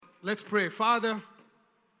Let's pray. Father,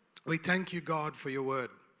 we thank you, God, for your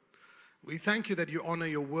word. We thank you that you honor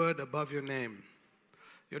your word above your name.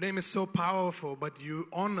 Your name is so powerful, but you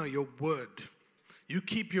honor your word. You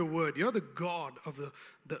keep your word. You're the God of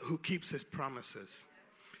the who keeps his promises.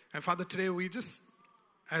 And Father, today we just,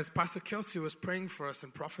 as Pastor Kelsey was praying for us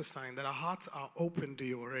and prophesying, that our hearts are open to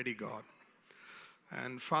you already, God.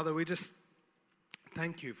 And Father, we just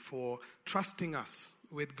thank you for trusting us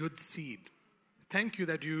with good seed. Thank you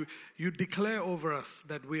that you declare over us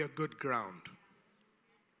that we are good ground.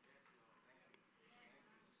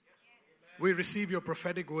 We receive your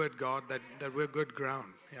prophetic word, God, that we're good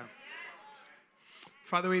ground. Yeah.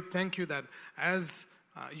 Father, we thank you that as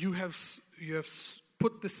you have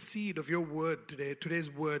put the seed of your word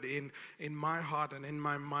today's word in my heart and in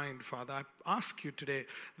my mind, Father, I ask you today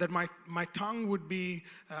that my tongue would be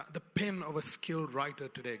the pen of a skilled writer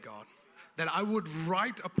today, God. That I would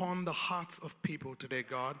write upon the hearts of people today,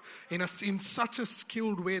 God, in such a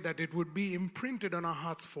skilled way that it would be imprinted on our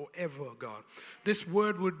hearts forever, God. This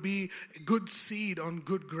word would be good seed on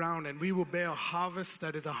good ground, and we will bear a harvest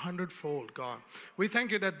that is 100-fold, God. We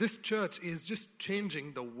thank you that this church is just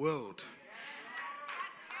changing the world.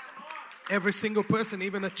 Every single person,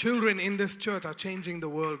 even the children in this church, are changing the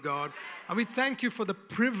world, God. And we thank you for the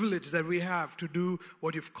privilege that we have to do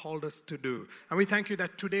what you've called us to do. And we thank you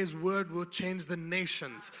that today's word will change the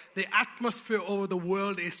nations. The atmosphere over the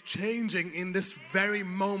world is changing in this very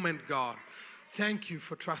moment, God. Thank you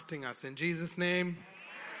for trusting us. In Jesus' name,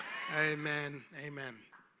 amen. Amen.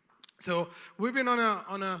 So we've been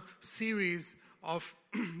on a series of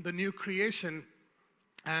the new creation,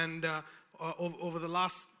 and over the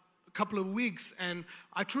last couple of weeks, and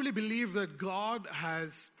I truly believe that God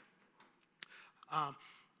has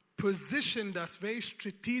positioned us very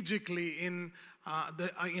strategically in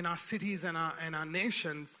our cities and our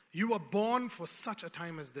nations. You were born for such a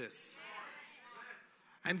time as this.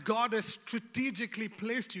 And God has strategically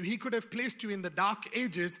placed you. He could have placed you in the dark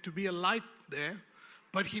ages to be a light there,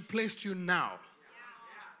 but he placed you now.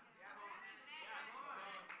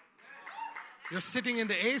 You're sitting in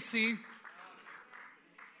the AC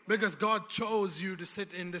because God chose you to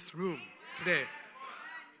sit in this room today.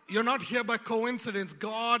 You're not here by coincidence.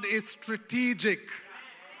 God is strategic.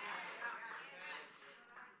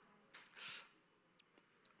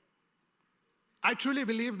 I truly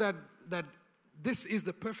believe that this is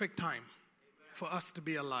the perfect time for us to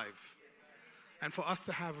be alive and for us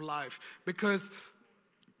to have life, because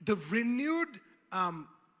the renewed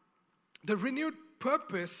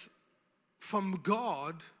purpose from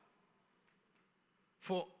God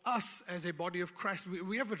for us as a body of Christ,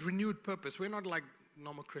 we have a renewed purpose. We're not like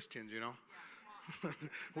normal Christians, you know.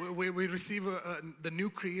 we receive the new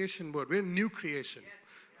creation word. We're new creation,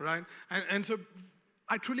 right? And so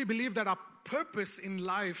I truly believe that our purpose in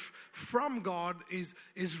life from God is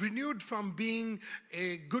renewed from being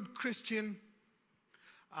a good Christian,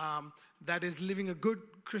 that is living a good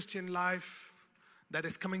Christian life, that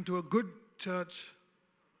is coming to a good church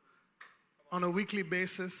on a weekly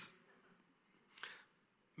basis,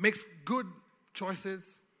 makes good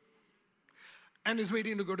choices, and is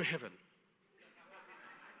waiting to go to heaven.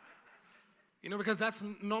 You know, because that's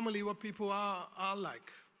normally what people are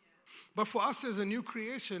like. But for us as a new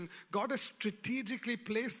creation, God has strategically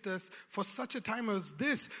placed us for such a time as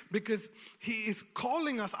this, because he is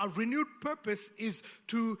calling us. Our renewed purpose is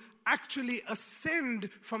to actually ascend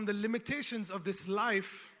from the limitations of this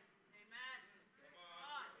life.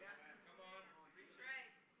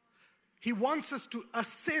 He wants us to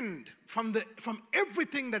ascend from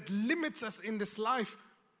everything that limits us in this life,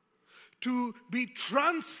 to be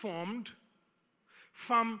transformed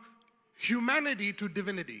from humanity to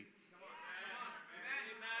divinity.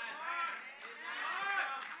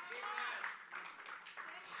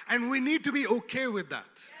 And we need to be okay with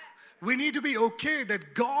that. We need to be okay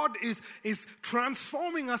that God is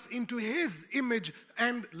transforming us into his image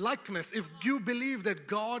and likeness. If you believe that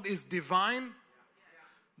God is divine,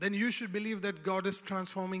 then you should believe that God is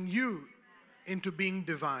transforming you into being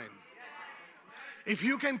divine. If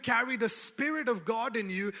you can carry the Spirit of God in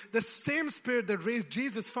you, the same Spirit that raised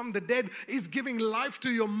Jesus from the dead is giving life to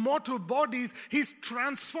your mortal bodies. He's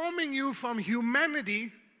transforming you from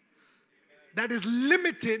humanity that is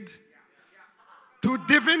limited to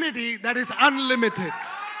divinity that is unlimited.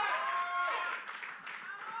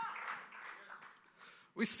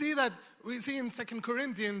 We see in 2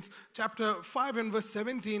 Corinthians chapter 5 and verse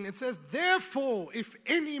 17, it says, therefore, if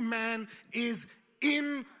any man is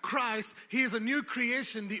in Christ, he is a new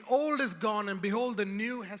creation. The old is gone, and behold, the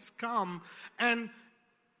new has come. And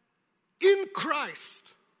in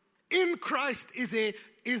Christ is a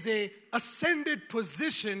a ascended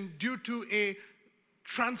position due to a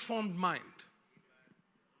transformed mind.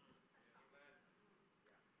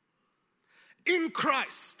 In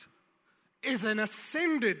Christ is an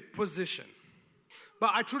ascended position.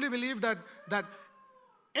 But I truly believe that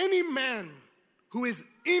any man who is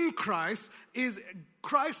in Christ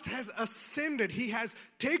has ascended. He has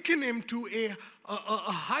taken him to a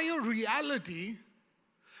higher reality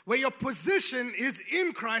where your position is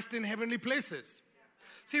in Christ in heavenly places.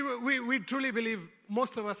 See, we truly believe,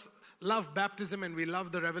 most of us love baptism and we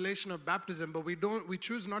love the revelation of baptism, but we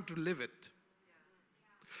choose not to live it.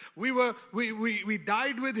 We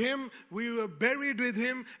died with him, we were buried with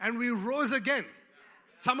him, and we rose again.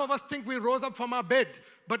 Some of us think we rose up from our bed,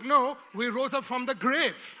 but no, we rose up from the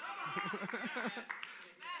grave.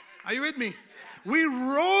 Are you with me? We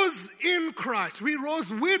rose in Christ. We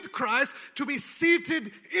rose with Christ to be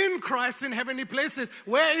seated in Christ in heavenly places.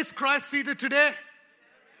 Where is Christ seated today?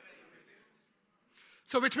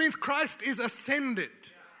 So which means Christ is ascended.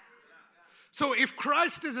 So if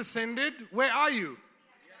Christ is ascended, where are you?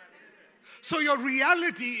 So your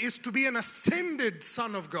reality is to be an ascended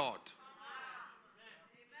son of God.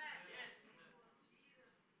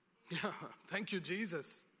 Yeah, thank you,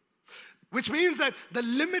 Jesus. Which means that the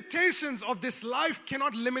limitations of this life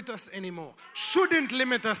cannot limit us anymore. Shouldn't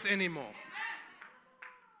limit us anymore.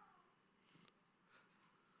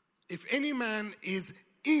 If any man is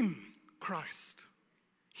in Christ,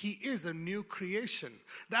 he is a new creation.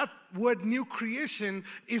 That word new creation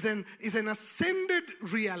is an ascended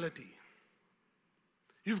reality.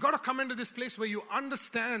 You've got to come into this place where you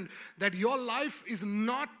understand that your life is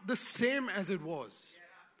not the same as it was.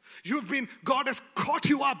 God has caught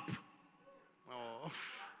you up. Oh.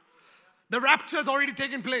 The rapture has already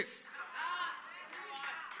taken place.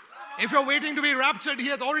 If you're waiting to be raptured, he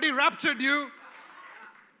has already raptured you.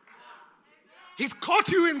 He's caught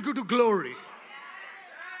you into glory.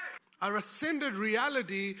 Our ascended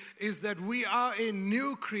reality is that we are a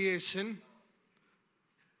new creation.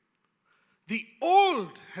 The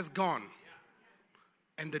old has gone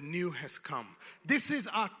and the new has come. This is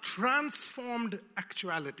our transformed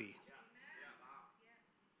actuality.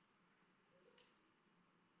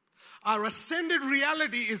 Our ascended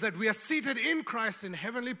reality is that we are seated in Christ in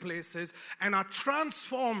heavenly places, and our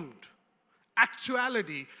transformed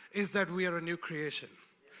actuality is that we are a new creation.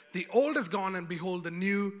 The old is gone and behold, the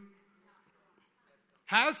new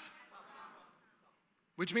has,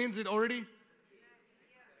 which means it already,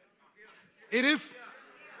 it is.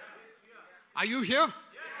 Are you here?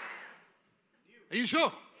 Are you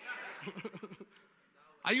sure?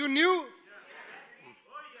 Are you new?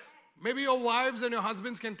 Maybe your wives and your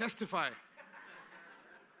husbands can testify.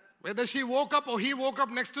 Whether she woke up or he woke up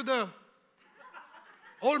next to the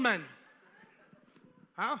old man.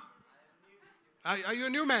 Huh? Are you a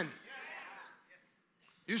new man?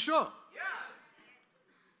 You sure?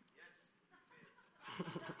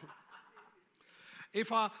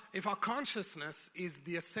 If our consciousness is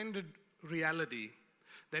the ascended reality,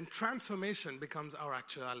 then transformation becomes our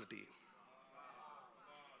actuality.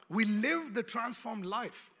 We live the transformed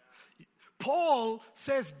life. Paul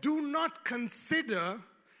says, do not consider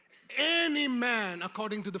any man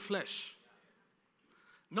according to the flesh.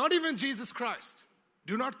 Not even Jesus Christ.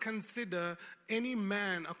 Do not consider any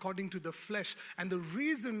man according to the flesh. And the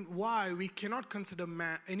reason why we cannot consider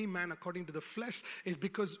any man according to the flesh is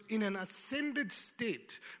because in an ascended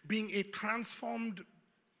state, being a transformed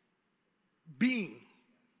being,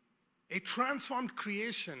 a transformed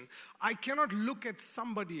creation, I cannot look at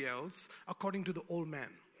somebody else according to the old man.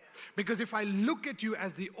 Because if I look at you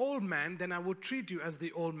as the old man, then I would treat you as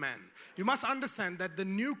the old man. You must understand that the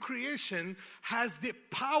new creation has the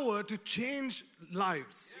power to change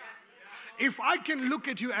lives. If I can look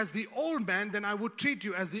at you as the old man, then I would treat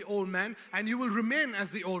you as the old man, and you will remain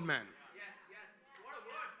as the old man.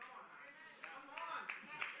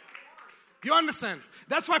 You understand?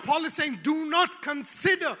 That's why Paul is saying, do not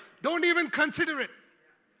consider, don't even consider it.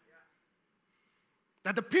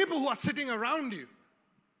 That the people who are sitting around you,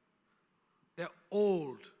 they're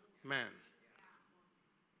old man.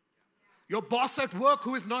 Your boss at work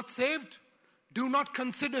who is not saved, do not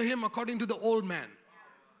consider him according to the old man.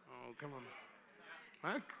 Oh, come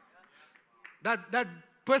on. Right? That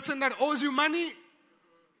person that owes you money,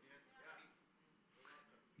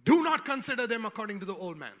 do not consider them according to the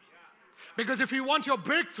old man. Because if you want your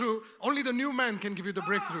breakthrough, only the new man can give you the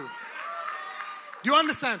breakthrough. Do you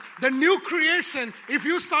understand? The new creation, if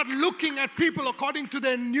you start looking at people according to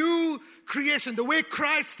their new creation, the way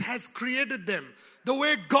Christ has created them, the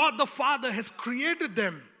way God the Father has created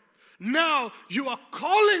them, now you are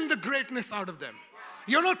calling the greatness out of them.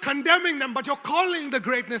 You're not condemning them, but you're calling the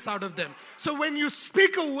greatness out of them. So when you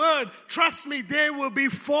speak a word, trust me, they will be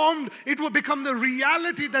formed. It will become the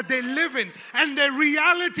reality that they live in. And their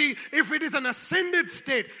reality, if it is an ascended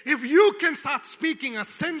state, if you can start speaking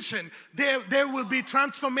ascension, there will be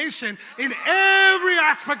transformation in every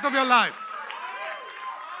aspect of your life.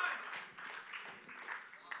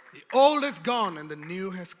 The old is gone and the new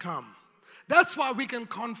has come. That's why we can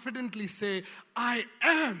confidently say, I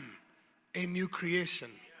am a new creation.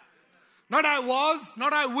 Not I was,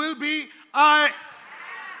 not I will be, I am.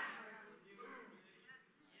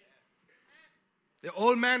 The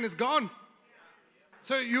old man is gone.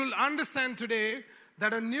 So you'll understand today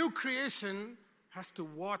that a new creation has to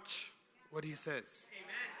watch what he says.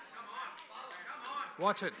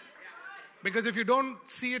 Watch it. Because if you don't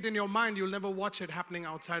see it in your mind, you'll never watch it happening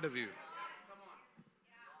outside of you.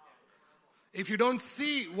 If you don't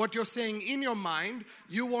see what you're saying in your mind,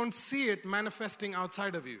 you won't see it manifesting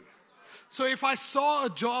outside of you. So if I saw a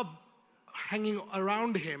job hanging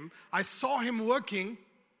around him, I saw him working,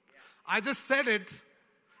 I just said it,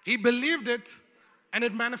 he believed it, and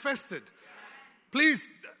it manifested. Please,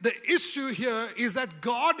 the issue here is that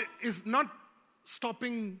God is not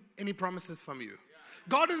stopping any promises from you.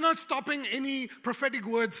 God is not stopping any prophetic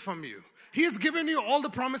words from you. He has given you all the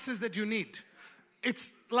promises that you need.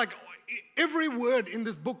 It's like every word in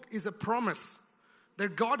this book is a promise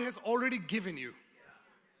that God has already given you.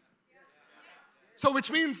 So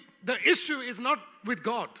which means the issue is not with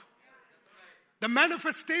God. The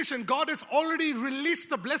manifestation, God has already released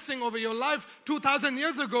the blessing over your life 2,000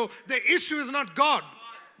 years ago. The issue is not God.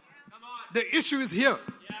 The issue is here.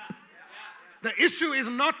 The issue is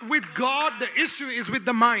not with God. The issue is with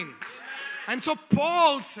the mind. And so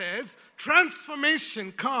Paul says,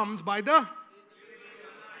 transformation comes by the...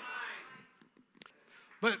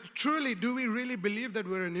 But truly, do we really believe that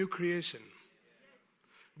we're a new creation?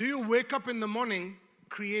 Do you wake up in the morning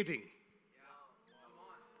creating?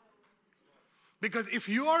 Because if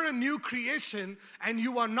you are a new creation and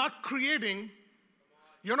you are not creating,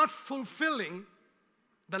 you're not fulfilling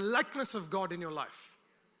the likeness of God in your life.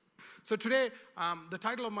 So today, the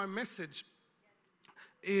title of my message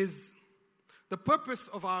is The Purpose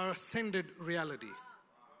of Our Ascended Reality.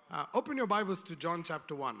 Open your Bibles to John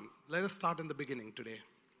chapter 1. Let us start in the beginning today.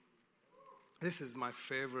 This is my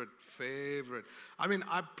favorite. I mean,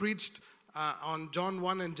 I preached on John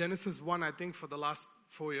 1 and Genesis 1, I think, for the last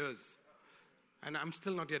 4 years. And I'm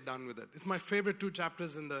still not yet done with it. It's my favorite 2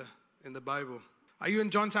 chapters in the Bible. Are you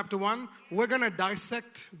in John chapter 1? We're going to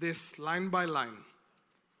dissect this line by line.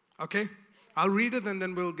 Okay? I'll read it and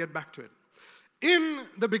then we'll get back to it. In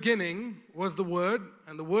the beginning was the Word,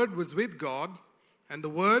 and the Word was with God, and the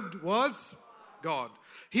Word was God.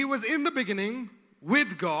 He was in the beginning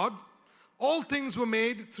with God. All things were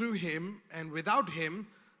made through him, and without him,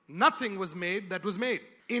 nothing was made that was made.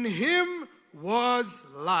 In him was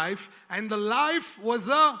life, and the life was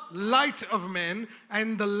the light of men,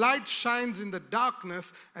 and the light shines in the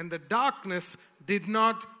darkness, and the darkness did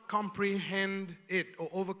not comprehend it or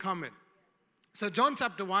overcome it. So John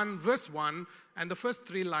chapter 1, verse 1, and the first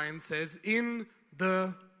 3 lines says, in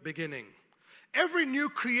the beginning. Every new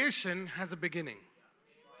creation has a beginning.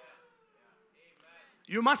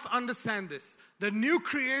 You must understand this. The new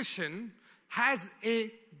creation has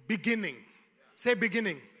a beginning. Say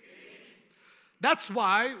beginning. That's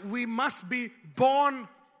why we must be born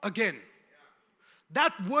again.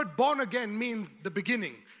 That word born again means the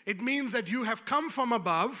beginning. It means that you have come from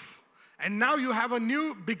above and now you have a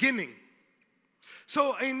new beginning.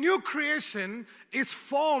 So a new creation is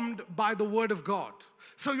formed by the Word of God.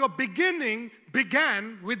 So your beginning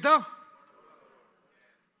began with the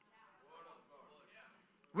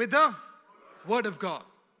Word of God.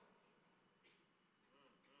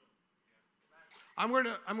 I'm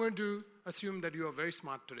going to assume that you are very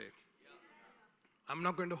smart today. I'm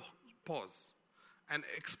not going to pause and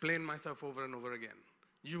explain myself over and over again.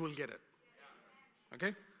 You will get it.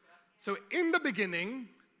 Okay? So in the beginning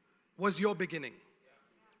was your beginning.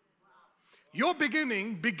 Your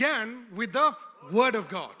beginning began with the Word of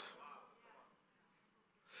God.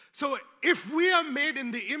 So if we are made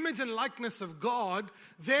in the image and likeness of God,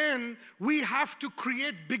 then we have to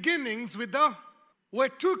create beginnings with the... We're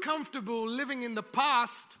too comfortable living in the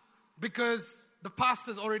past because the past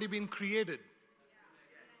has already been created.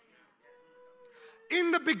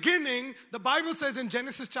 In the beginning, the Bible says in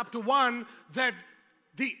Genesis chapter 1 that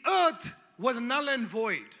the earth was null and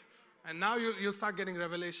void. And now you'll start getting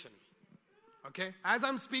revelation. Okay? As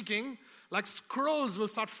I'm speaking, like scrolls will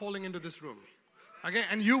start falling into this room. Okay?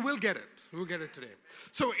 And you will get it. You will get it today.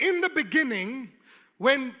 So in the beginning,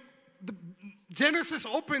 when the Genesis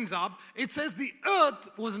opens up, it says the earth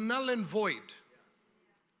was null and void.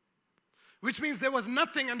 Which means there was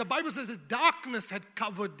nothing, and the Bible says that darkness had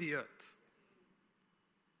covered the earth.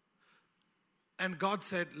 And God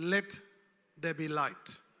said, let there be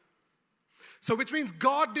light. So which means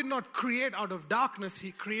God did not create out of darkness,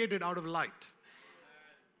 He created out of light.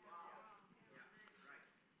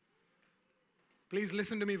 Please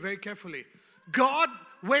listen to me very carefully.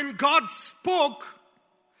 When God spoke,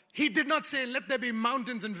 He did not say, let there be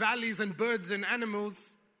mountains and valleys and birds and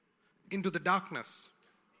animals into the darkness.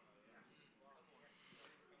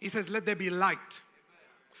 He says, let there be light.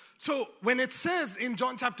 So when it says in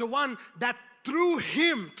John chapter 1 that through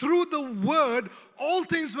Him, through the Word, all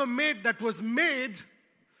things were made that was made,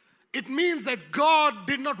 it means that God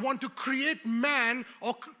did not want to create man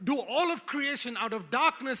or do all of creation out of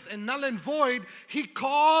darkness and null and void. He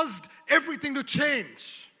caused everything to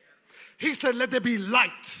change. He said, let there be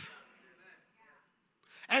light.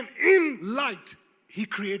 And in light, He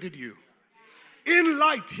created you. In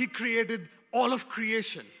light, He created all of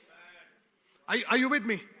creation. Are you with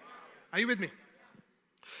me? Are you with me?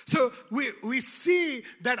 So we see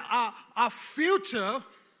that our future,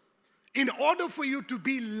 in order for you to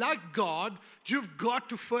be like God, you've got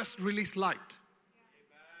to first release light.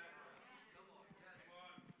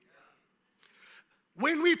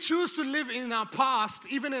 When we choose to live in our past,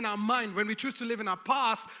 even in our mind, when we choose to live in our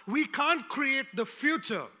past, we can't create the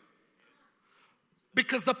future.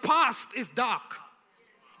 Because the past is dark.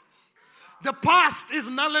 The past is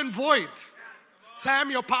null and void. Sam,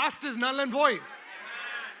 your past is null and void.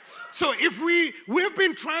 So if we've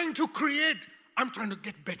been trying to create, I'm trying to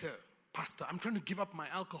get better, Pastor. I'm trying to give up my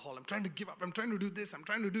alcohol. I'm trying to give up. I'm trying to do this. I'm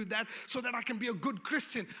trying to do that so that I can be a good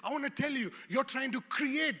Christian. I want to tell you, you're trying to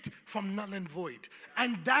create from null and void.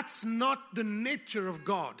 And that's not the nature of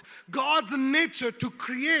God. God's nature to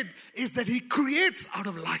create is that He creates out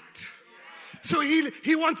of light. So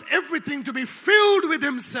he wants everything to be filled with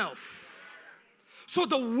Himself. So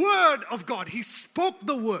the Word of God, He spoke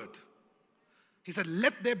the Word. He said,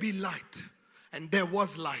 let there be light. And there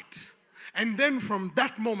was light. And then from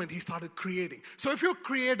that moment, He started creating. So if you're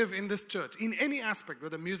creative in this church, in any aspect,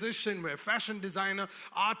 whether musician, whether fashion designer,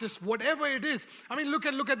 artist, whatever it is. I mean, look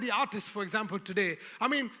at the artist, for example, today. I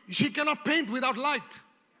mean, she cannot paint without light.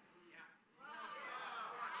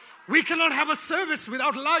 We cannot have a service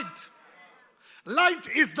without light. Light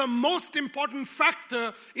is the most important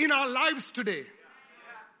factor in our lives today.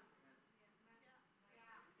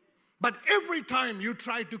 But every time you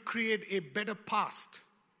try to create a better past,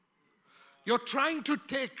 you're trying to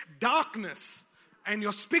take darkness and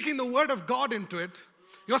you're speaking the Word of God into it.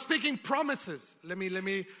 You're speaking promises. Let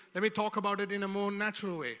me talk about it in a more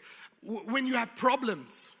natural way. When you have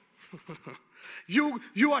problems,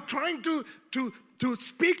 you are trying to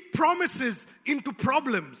speak promises into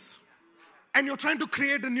problems, and you're trying to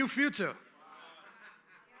create a new future.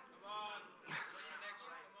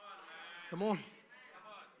 Come on.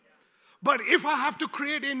 But if I have to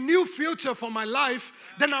create a new future for my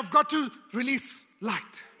life, then I've got to release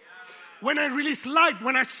light. When I release light,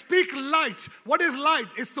 when I speak light, what is light?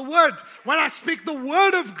 It's the Word. When I speak the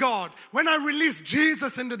Word of God, when I release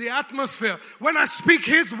Jesus into the atmosphere, when I speak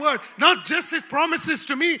His Word, not just His promises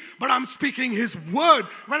to me, but I'm speaking His Word.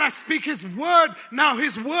 When I speak His Word, now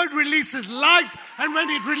His Word releases light. And when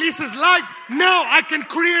it releases light, now I can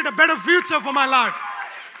create a better future for my life.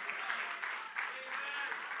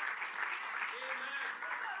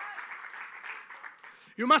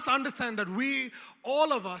 You must understand that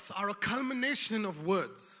all of us, are a culmination of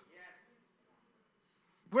words.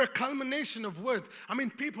 We're a culmination of words. I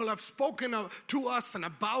mean, people have spoken to us and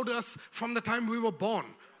about us from the time we were born.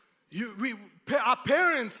 Our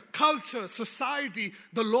parents, culture, society,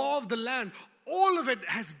 the law of the land, all of it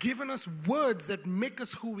has given us words that make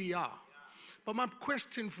us who we are. But my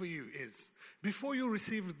question for you is, before you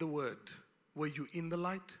received the Word, were you in the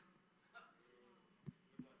light?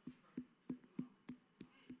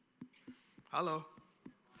 Hello?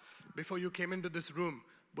 Before you came into this room,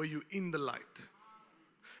 were you in the light?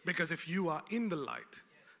 Because if you are in the light,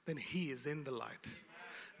 then He is in the light.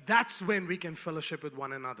 That's when we can fellowship with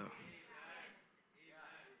one another.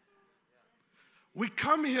 We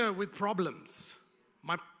come here with problems.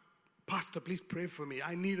 My pastor, please pray for me.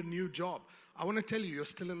 I need a new job. I want to tell you, you're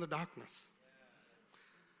still in the darkness.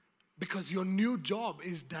 Because your new job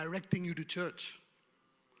is directing you to church.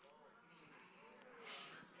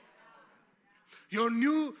 Your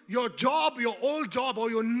job, your old job, or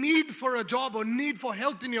your need for a job, or need for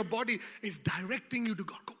health in your body is directing you to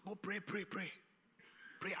God. Go pray. Pray,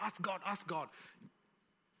 ask God.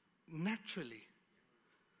 Naturally,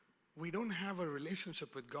 we don't have a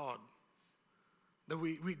relationship with God that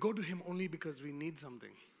we go to him only because we need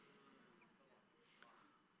something.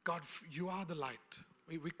 God, you are the light.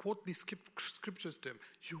 We quote these scriptures to him.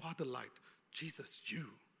 You are the light. Jesus, you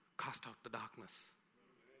cast out the darkness.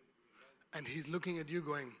 And he's looking at you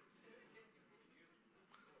going,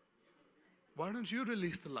 why don't you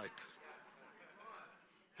release the light?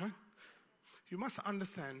 Huh? You must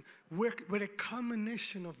understand, we're a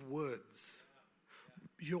culmination of words.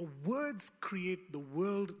 Your words create the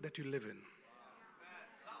world that you live in.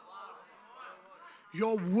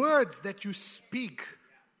 Your words that you speak,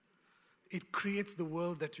 it creates the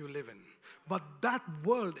world that you live in. But that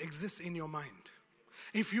world exists in your mind.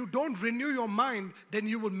 If you don't renew your mind, then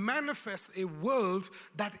you will manifest a world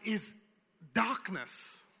that is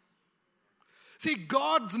darkness. See,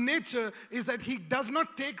 God's nature is that he does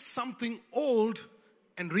not take something old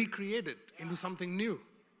and recreate it into something new.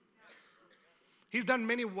 He's done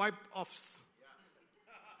many wipe-offs.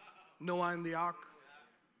 Noah and the ark,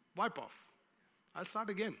 wipe off. I'll start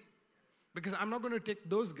again. Because I'm not going to take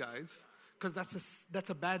those guys, because that's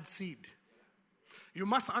a bad seed. You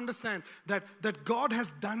must understand that God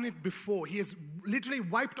has done it before. He has literally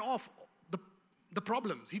wiped off the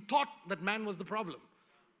problems. He thought that man was the problem.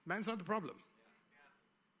 Man's not the problem.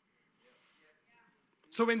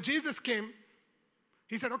 So when Jesus came,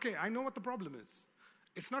 he said, okay, I know what the problem is.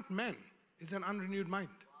 It's not man. It's an unrenewed mind.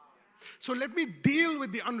 So let me deal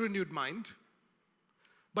with the unrenewed mind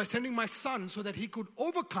by sending my son so that he could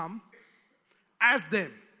overcome as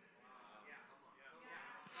them.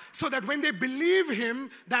 So that when they believe him,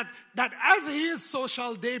 that as he is, so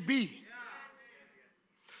shall they be.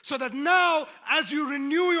 So that now, as you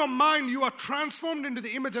renew your mind, you are transformed into the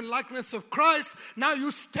image and likeness of Christ. Now you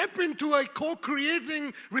step into a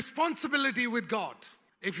co-creating responsibility with God.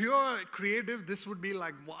 If you're creative, this would be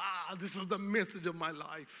like, wow, this is the message of my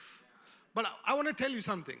life. But I want to tell you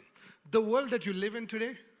something. The world that you live in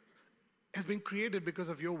today has been created because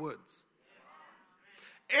of your words.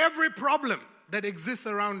 Every problem that exists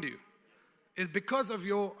around you is because of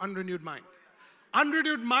your unrenewed mind.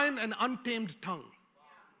 Unrenewed mind and untamed tongue.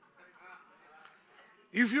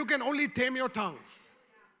 If you can only tame your tongue.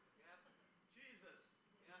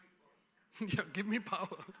 Yeah, give me power.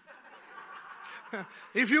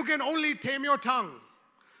 If you can only tame your tongue.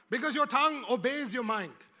 Because your tongue obeys your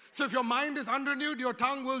mind. So if your mind is unrenewed, your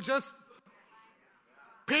tongue will just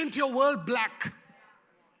paint your world black.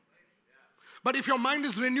 But if your mind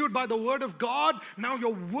is renewed by the word of God, now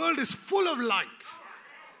your world is full of light.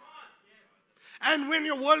 And when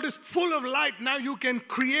your world is full of light, now you can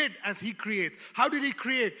create as he creates. How did he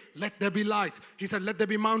create? Let there be light. He said, let there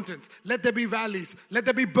be mountains, let there be valleys, let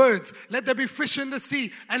there be birds, let there be fish in the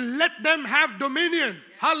sea, and let them have dominion.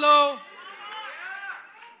 Hello?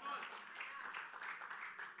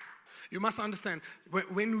 You must understand,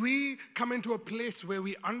 when we come into a place where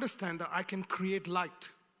we understand that I can create light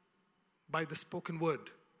by the spoken word,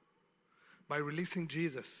 by releasing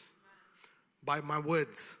Jesus, by my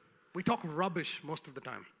words. We talk rubbish most of the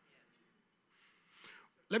time.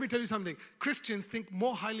 Let me tell you something. Christians think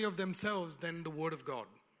more highly of themselves than the word of God.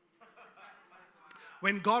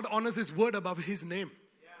 When God honors his word above his name.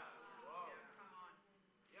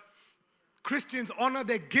 Christians honor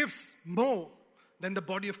their gifts more than the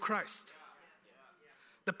body of Christ.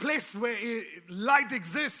 The place where light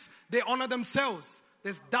exists, they honor themselves.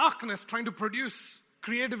 There's darkness trying to produce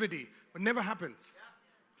creativity, but never happens.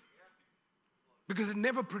 Because it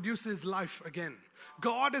never produces life again.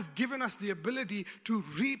 God has given us the ability to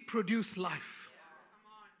reproduce life.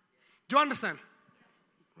 Do you understand?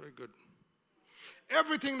 Very good.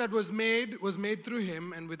 Everything that was made through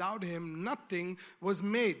him, and without him, nothing was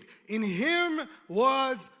made. In him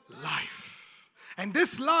was life. And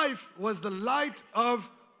this life was the light of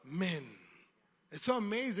men. It's so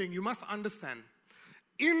amazing. You must understand.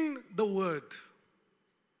 In the word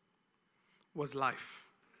was life.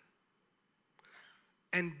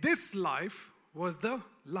 And this life was the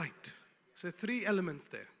light. So 3 elements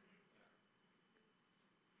there.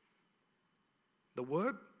 The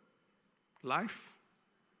word, life,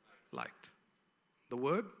 light. The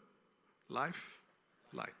word, life,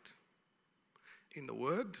 light. In the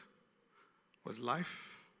word was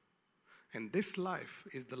life. And this life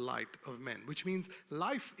is the light of men. Which means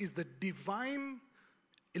life is the divine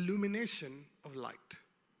illumination of light.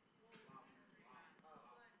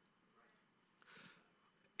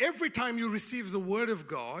 Every time you receive the word of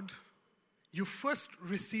God, you first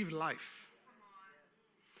receive life.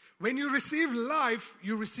 When you receive life,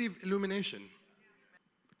 you receive illumination.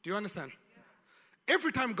 Do you understand?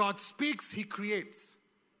 Every time God speaks, he creates.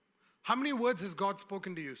 How many words has God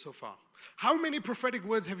spoken to you so far? How many prophetic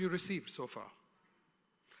words have you received so far?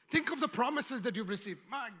 Think of the promises that you've received.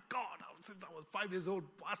 My God, since I was 5 years old,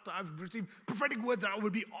 Pastor, I've received prophetic words that I will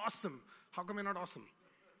be awesome. How come you're not awesome?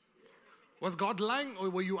 Was God lying or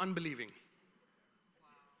were you unbelieving?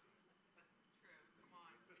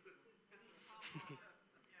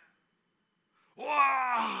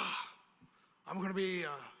 Wow! I'm going to be,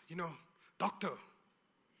 doctor,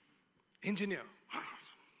 engineer.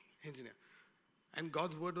 Engineer. And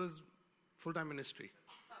God's word was full-time ministry.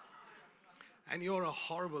 And you're a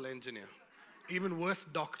horrible engineer. Even worse,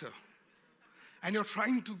 doctor. And you're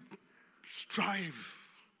trying to strive.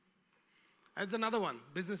 And it's another one,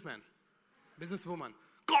 businessman, businesswoman.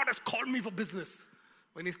 God has called me for business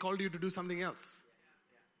when He's called you to do something else.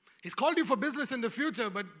 He's called you for business in the future,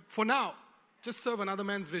 but for now, just serve another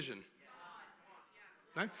man's vision.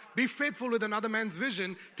 Right? Be faithful with another man's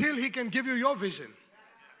vision till He can give you your vision.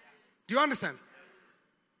 Do you understand?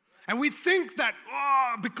 And we think that,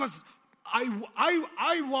 because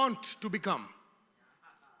I want to become.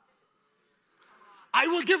 I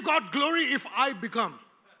will give God glory if I become.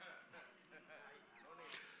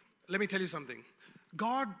 Let me tell you something.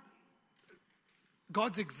 God's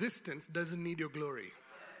existence doesn't need your glory.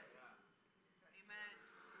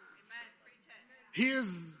 He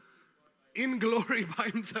is in glory by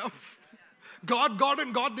Himself. God,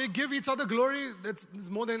 and God, they give each other glory. That's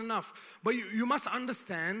more than enough. But you must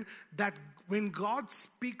understand that when God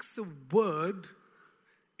speaks a word,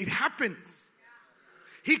 it happens.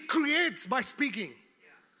 He creates by speaking.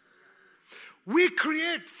 We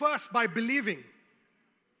create first by believing.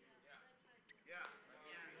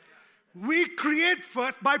 We create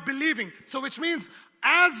first by believing. So which means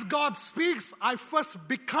as God speaks, I first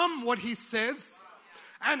become what He says.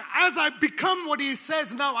 And as I become what He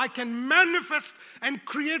says, now I can manifest and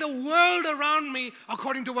create a world around me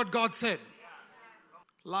according to what God said.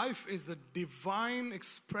 Life is the divine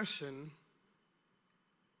expression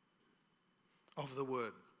of the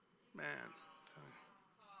Word. Man.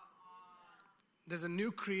 There's a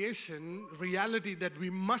new creation reality that we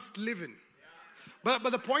must live in. But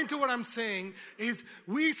the point to what I'm saying is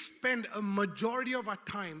we spend a majority of our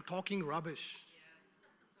time talking rubbish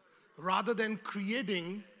rather than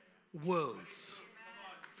creating worlds.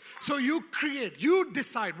 So you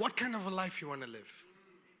decide what kind of a life you want to live.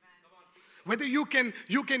 Whether you can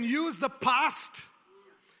use the past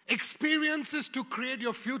experiences to create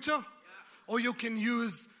your future, or you can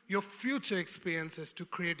use your future experiences to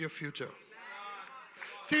create your future.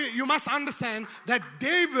 See, you must understand that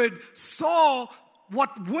David saw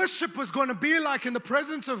what worship was going to be like in the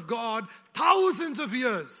presence of God thousands of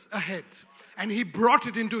years ahead. And he brought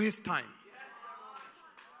it into his time.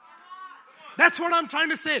 That's what I'm trying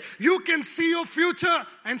to say. You can see your future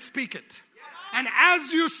and speak it. And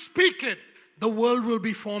as you speak it, the world will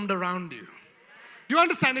be formed around you. Do you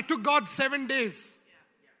understand? It took God 7 days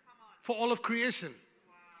for all of creation.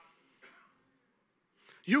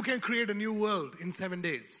 You can create a new world in 7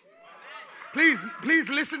 days. Please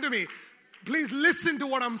listen to me. Please listen to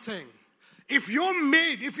what I'm saying. If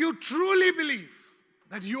you truly believe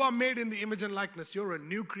that you are made in the image and likeness, you're a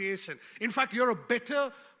new creation. In fact, you're a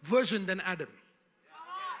better version than Adam.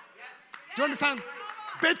 Do you understand?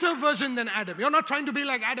 Better version than Adam. You're not trying to be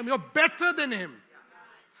like Adam. You're better than him.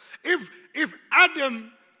 If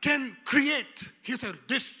Adam can create, he said,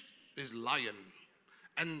 this is lion.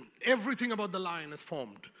 And everything about the lion is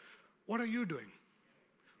formed. What are you doing?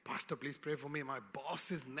 Pastor, please pray for me. My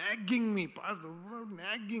boss is nagging me. Pastor,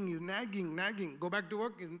 nagging. Go back to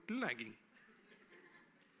work, he's still nagging.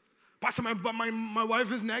 Pastor, my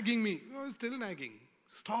wife is nagging me. Oh, still nagging.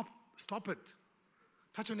 Stop it.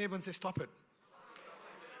 Touch your neighbor and say, stop it.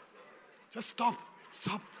 Just stop.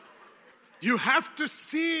 You have to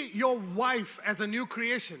see your wife as a new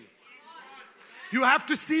creation. You have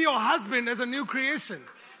to see your husband as a new creation.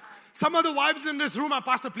 Some of the wives in this room are,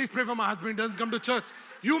 Pastor, please pray for my husband. He doesn't come to church.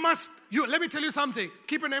 Let me tell you something.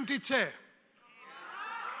 Keep an empty chair.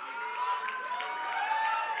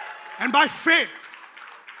 And by faith,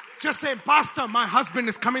 just say, Pastor, my husband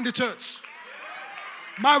is coming to church.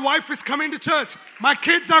 My wife is coming to church. My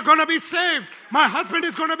kids are going to be saved. My husband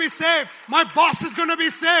is going to be saved. My boss is going to be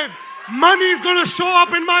saved. Money is going to show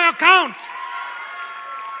up in my account.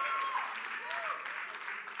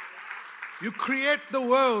 You create the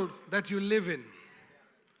world that you live in.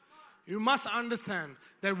 You must understand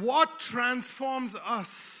that what transforms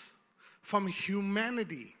us from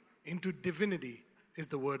humanity into divinity is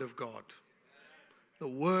the Word of God. The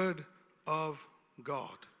Word of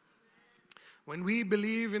God. When we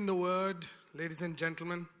believe in the Word, ladies and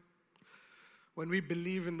gentlemen, when we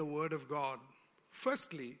believe in the Word of God,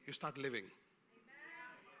 firstly, you start living.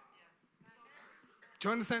 Do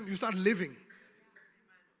you understand? You start living.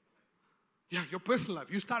 Yeah, your personal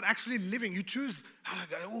life. You start actually living. You choose,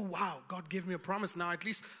 oh wow, God gave me a promise. Now at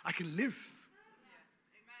least I can live.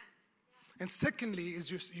 And secondly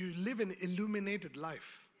is you live an illuminated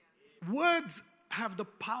life. Words have the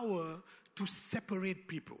power to separate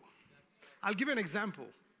people. I'll give you an example.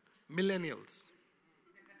 Millennials.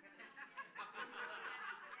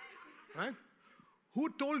 Right? Who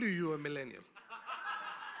told you were a millennial?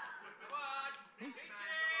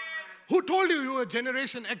 Who told you were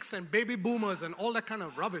Generation X and baby boomers and all that kind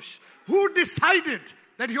of rubbish? Who decided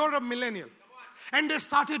that you're a millennial? And they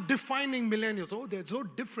started defining millennials. Oh, they're so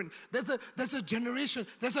different. There's a generation,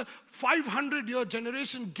 there's a 500-year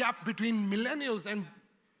generation gap between millennials and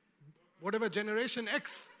whatever Generation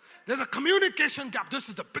X. There's a communication gap. This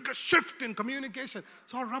is the biggest shift in communication.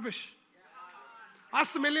 It's all rubbish.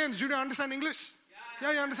 Ask the millions, do you understand English?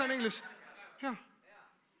 Yeah, you understand English. Yeah.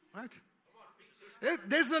 Right?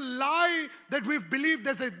 There's a lie that we've believed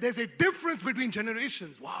there's a difference between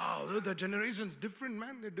generations. Wow, the generations different,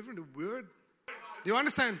 man. They're different. They're weird. Do you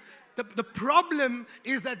understand? The problem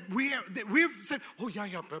is that we've said, oh yeah,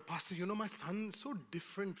 Pastor, my son is so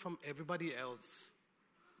different from everybody else.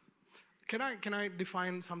 Can I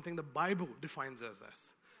define something the Bible defines us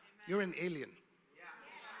as? You're an alien.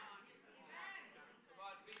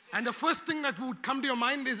 And the first thing that would come to your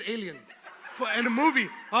mind is aliens. In a movie,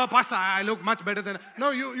 oh, Pastor, I look much better than...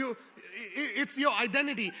 No, it's your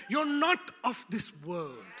identity. You're not of this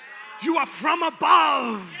world. You are from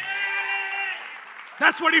above.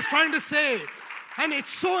 That's what he's trying to say. And it's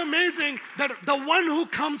so amazing that the one who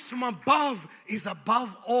comes from above is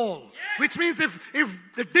above all. Which means if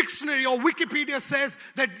the dictionary or Wikipedia says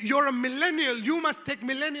that you're a millennial, you must take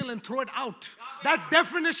millennial and throw it out. That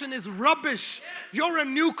definition is rubbish. You're a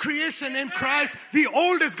new creation in Christ. The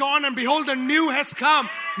old is gone and behold, the new has come.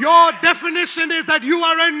 Your definition is that you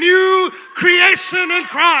are a new creation in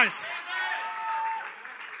Christ.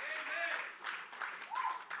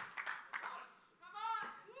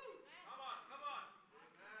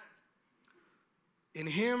 In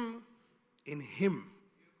him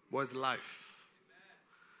was life.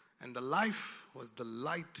 And the life was the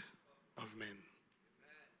light of men.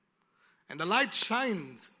 And the light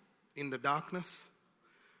shines in the darkness,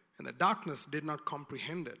 and the darkness did not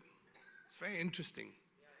comprehend it. It's very interesting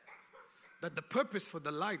that the purpose for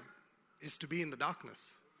the light is to be in the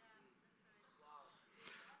darkness.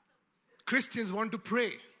 Christians want to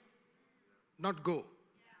pray, not go.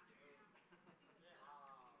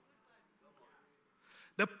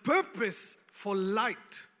 The purpose for light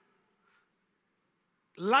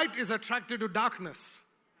is attracted to darkness.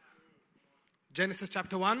 Genesis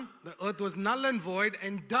chapter 1, the earth was null and void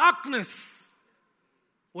and darkness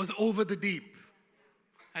was over the deep.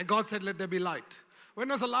 And God said, let there be light. When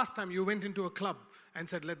was the last time you went into a club and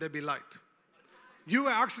said, let there be light? You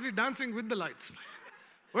were actually dancing with the lights.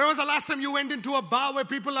 When was the last time you went into a bar where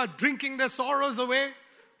people are drinking their sorrows away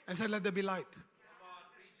and said, let there be light?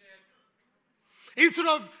 Instead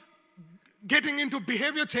of getting into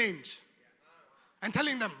behavior change and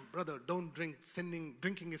telling them, brother, don't drink,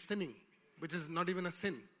 drinking is sinning, which is not even a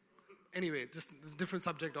sin. Anyway, just a different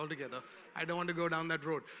subject altogether. I don't want to go down that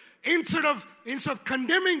road. Instead of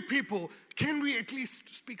condemning people, can we at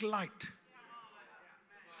least speak light?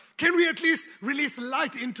 Can we at least release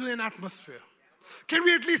light into an atmosphere? Can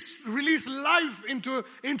we at least release life into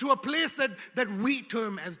a place that we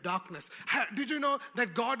term as darkness? Did you know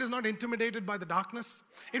that God is not intimidated by the darkness?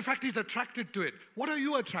 In fact, He's attracted to it. What are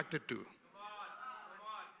you attracted to?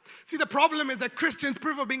 See, the problem is that Christians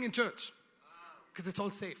prefer being in church because it's all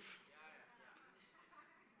safe.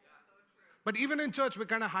 But even in church, we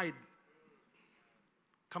kind of hide.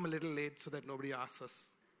 Come a little late so that nobody asks us,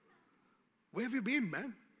 where have you been,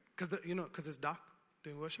 man? Because it's dark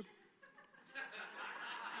during worship.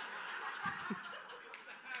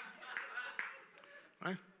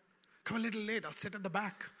 Right? Come a little late, I'll sit at the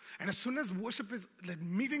back. And as soon as the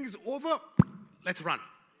meeting is over, let's run.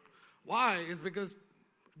 Why? Is because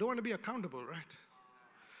I don't want to be accountable, right?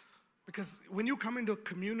 Because when you come into a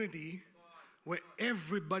community where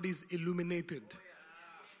everybody's illuminated,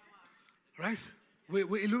 right?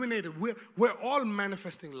 We're illuminated. We're all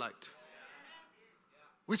manifesting light.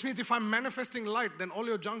 Which means if I'm manifesting light, then all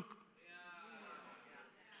your junk.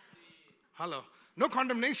 Hello. No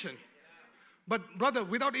condemnation. But brother,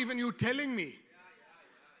 without even you telling me,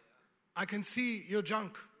 I can see your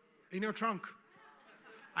junk in your trunk.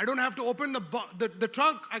 I don't have to open the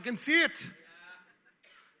trunk. I can see it.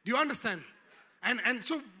 Do you understand? And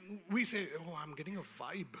so we say, oh, I'm getting a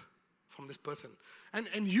vibe from this person. And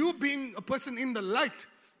you being a person in the light,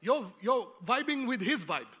 you're vibing with his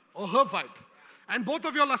vibe or her vibe. and both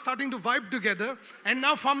of y'all are starting to vibe together, and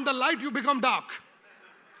now from the light you become dark.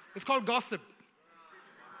 It's called gossip.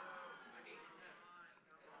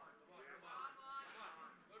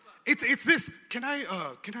 It's this,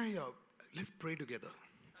 let's pray together.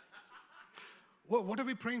 What are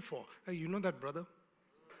we praying for? Hey, you know that, brother?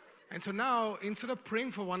 And so now, instead of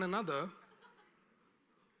praying for one another,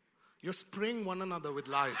 you're spraying one another with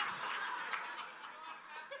lies.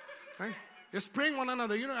 Right? You're spraying one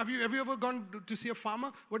another. You know, have you ever gone to see a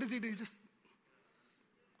farmer? What does he do? He just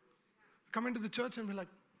come into the church and be like,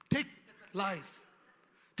 take lies,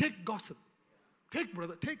 take gossip, take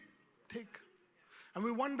brother, take. And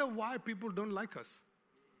we wonder why people don't like us.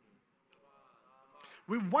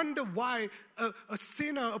 We wonder why a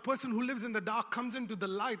sinner, a person who lives in the dark, comes into the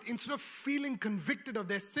light. Instead of feeling convicted of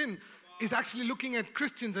their sin, is actually looking at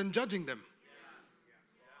Christians and judging them.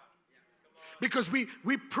 Because we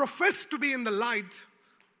profess to be in the light,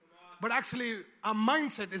 but actually our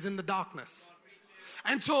mindset is in the darkness.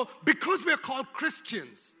 And so, because we're called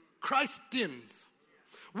Christians, Christians,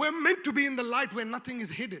 we're meant to be in the light where nothing is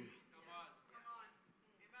hidden.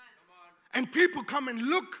 And people come and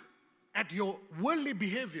look at your worldly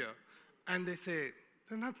behavior and they say,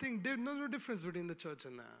 there's no difference between the church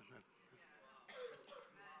and that.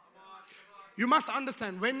 You must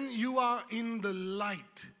understand, when you are in the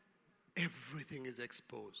light, everything is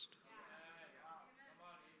exposed.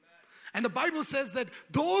 And the Bible says that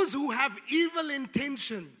those who have evil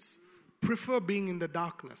intentions prefer being in the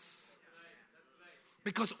darkness.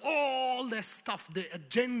 Because all their stuff, their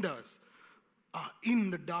agendas are in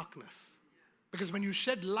the darkness. Because when you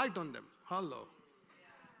shed light on them, hello.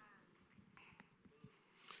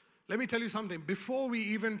 Let me tell you something. Before we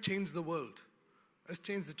even change the world, let's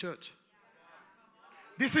change the church.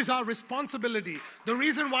 This is our responsibility. The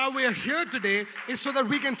reason why we are here today is so that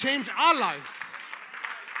we can change our lives.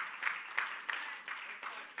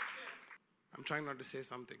 I'm trying not to say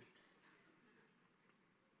something.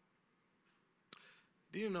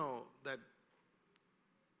 Do you know that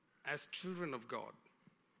as children of God,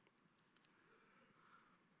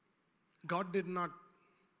 God did not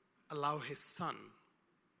allow His Son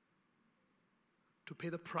to pay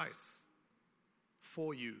the price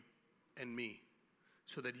for you and me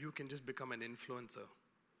so that you can just become an influencer.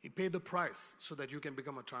 He paid the price so that you can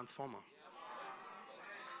become a transformer.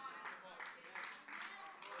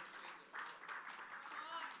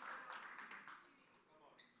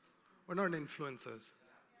 We're not influencers.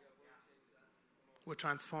 We're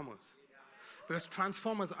transformers. Because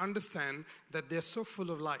transformers understand that they're so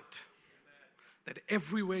full of light that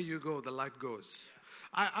everywhere you go, the light goes.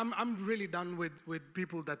 I'm really done with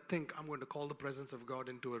people that think I'm going to call the presence of God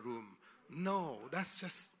into a room. No,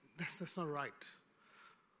 that's not right.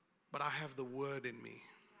 But I have the word in me.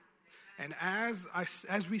 And as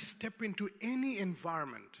we step into any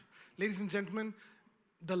environment, ladies and gentlemen,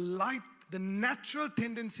 the light, the natural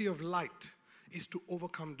tendency of light is to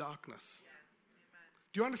overcome darkness.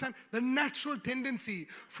 Do you understand? The natural tendency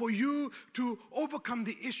for you to overcome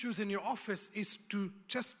the issues in your office is to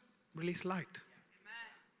just release light.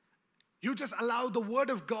 You just allow the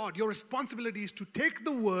word of God. Your responsibility is to take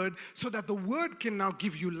the word so that the word can now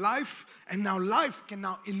give you life, and now life can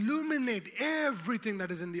now illuminate everything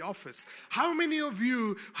that is in the office. How many of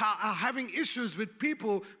you are having issues with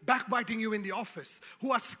people backbiting you in the office,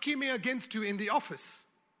 who are scheming against you in the office?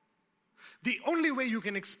 The only way you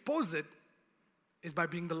can expose it is by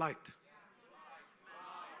being the light.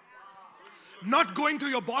 Not going to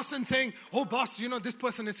your boss and saying, oh boss, you know, this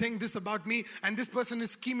person is saying this about me, and this person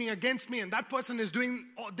is scheming against me, and that person is doing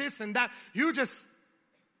this and that. You just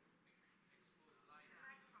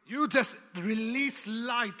release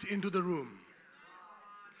light into the room.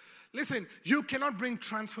 Listen, you cannot bring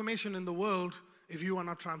transformation in the world if you are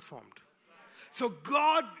not transformed. So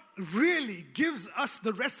God really gives us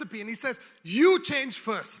the recipe, and He says, you change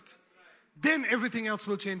first, then everything else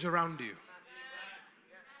will change around you.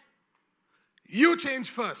 You change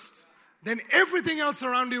first, then everything else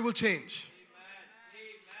around you will change.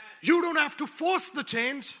 You don't have to force the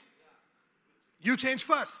change. You change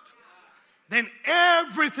first. Then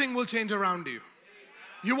everything will change around you.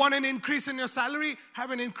 You want an increase in your salary?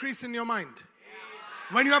 Have an increase in your mind.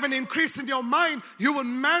 When you have an increase in your mind, you will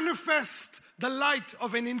manifest the light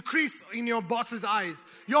of an increase in your boss's eyes.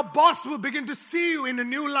 Your boss will begin to see you in a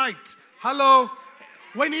new light. Hello?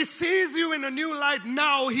 When he sees you in a new light,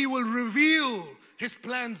 now he will reveal his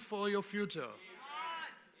plans for your future.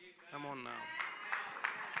 Come on now.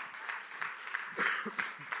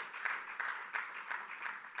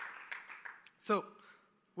 So,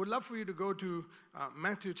 would love for you to go to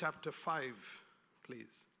Matthew chapter 5,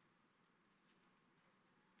 please.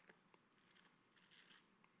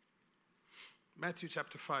 Matthew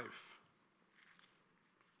chapter 5.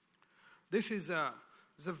 This is a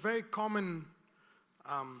very common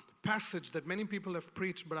passage that many people have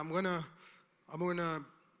preached, but I'm going to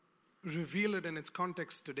reveal it in its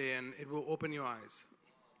context today, and it will open your eyes.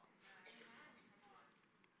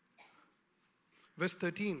 Verse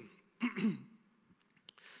 13.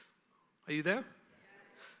 Are you there? It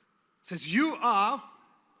says, you are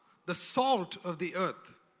the salt of the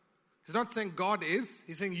earth. He's not saying God is.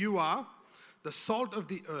 He's saying you are the salt of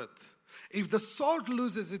the earth. If the salt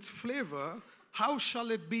loses its flavor, how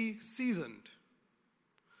shall it be seasoned?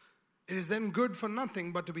 It is then good for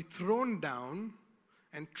nothing but to be thrown down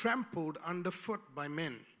and trampled underfoot by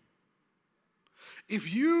men.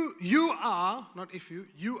 If you are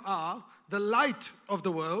the light of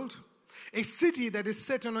the world. A city that is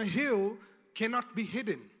set on a hill cannot be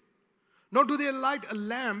hidden. Nor do they light a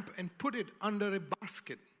lamp and put it under a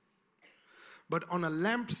basket, but on a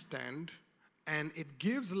lampstand, and it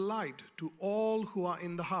gives light to all who are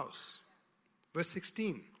in the house. Verse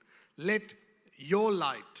 16, let your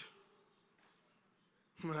light,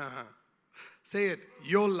 say it,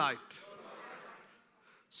 your light,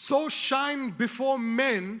 so shine before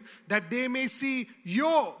men that they may see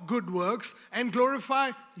your good works and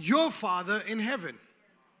glorify your Father in heaven.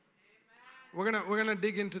 We're gonna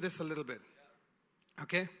dig into this a little bit.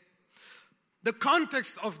 Okay? The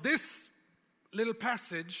context of this little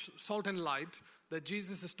passage, salt and light, that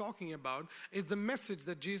Jesus is talking about is the message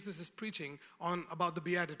that Jesus is preaching on about the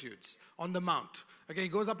Beatitudes on the Mount. Okay, he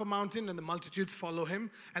goes up a mountain and the multitudes follow him.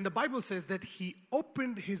 And the Bible says that he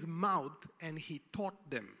opened his mouth and he taught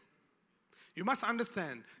them. You must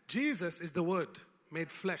understand, Jesus is the Word made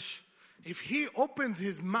flesh. If he opens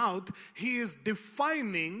his mouth, he is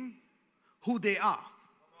defining who they are.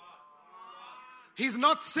 He's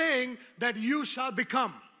not saying that you shall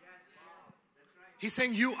become. He's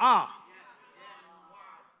saying you are.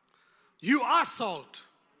 You are salt.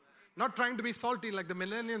 Not trying to be salty like the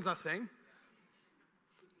millennials are saying.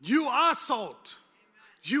 You are salt.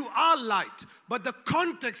 You are light. But the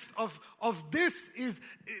context of this is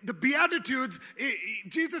the Beatitudes,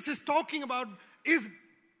 Jesus is talking about is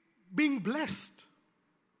being blessed.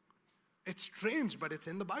 It's strange, but it's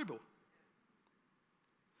in the Bible.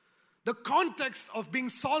 The context of being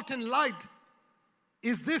salt and light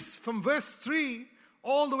is this from verse 3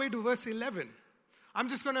 all the way to verse 11. I'm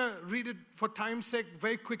just going to read it for time's sake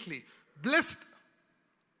very quickly. Blessed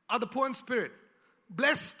are the poor in spirit.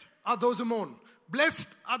 Blessed are those who mourn.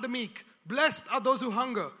 Blessed are the meek. Blessed are those who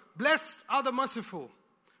hunger. Blessed are the merciful.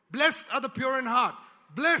 Blessed are the pure in heart.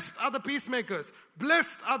 Blessed are the peacemakers.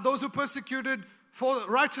 Blessed are those who persecuted for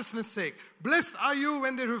righteousness' sake. Blessed are you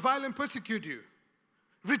when they revile and persecute you.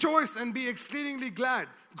 Rejoice and be exceedingly glad.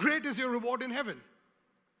 Great is your reward in heaven.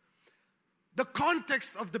 The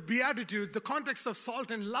context of the Beatitudes, the context of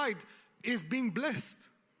salt and light is being blessed.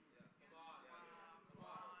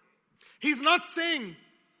 He's not saying,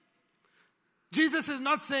 Jesus is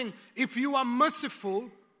not saying, if you are merciful,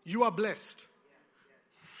 you are blessed.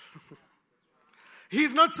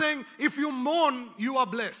 He's not saying, if you mourn, you are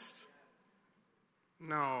blessed.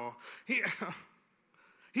 No.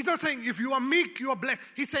 He's not saying, if you are meek, you are blessed.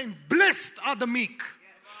 He's saying, blessed are the meek.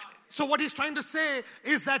 So what he's trying to say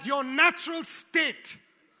is that your natural state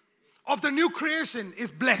of the new creation is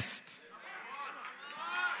blessed.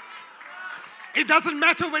 It doesn't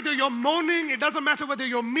matter whether you're mourning. It doesn't matter whether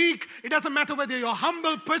you're meek. It doesn't matter whether you're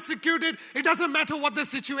humble, persecuted. It doesn't matter what the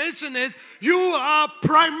situation is. You are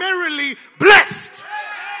primarily blessed.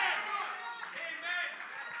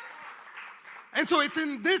 And so it's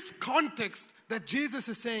in this context that Jesus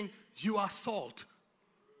is saying, you are salt.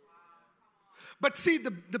 But see,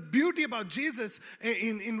 the beauty about Jesus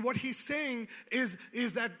in what he's saying is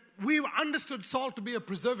that we've understood salt to be a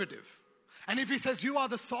preservative. And if he says, you are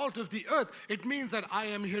the salt of the earth, it means that I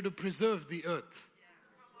am here to preserve the earth.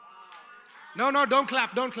 No, don't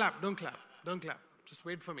clap. Just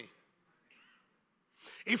wait for me.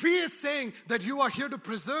 If he is saying that you are here to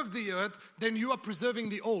preserve the earth, then you are preserving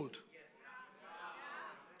the old.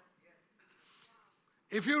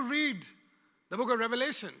 If you read the book of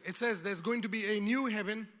Revelation, it says there's going to be a new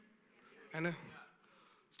heaven and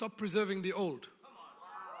stop preserving the old.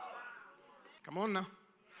 Come on now.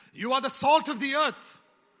 You are the salt of the earth,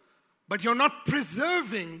 but you're not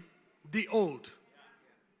preserving the old.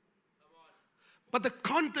 But the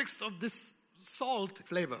context of this salt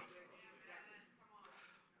flavor.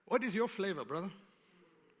 What is your flavor, brother?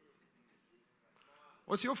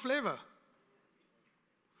 What's your flavor?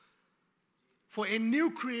 For a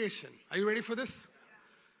new creation. Are you ready for this?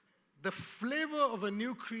 The flavor of a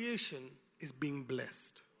new creation is being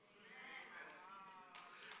blessed.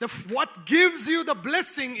 What gives you the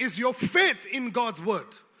blessing is your faith in God's word.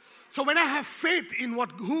 So when I have faith in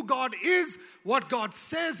who God is, what God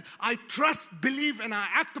says, I trust, believe, and I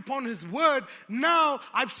act upon His word, now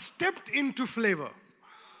I've stepped into flavor.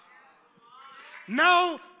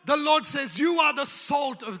 Now the Lord says, you are the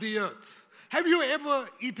salt of the earth. Have you ever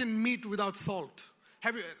eaten meat without salt?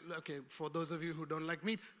 Okay, for those of you who don't like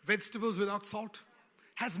meat, vegetables without salt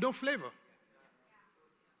has no flavor.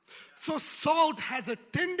 So salt has a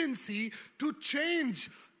tendency to change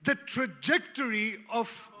the trajectory of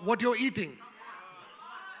what you're eating.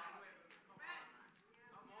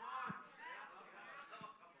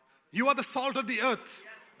 You are the salt of the earth.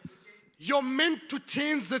 You're meant to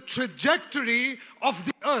change the trajectory of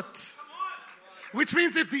the earth. Which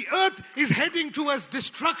means if the earth is heading towards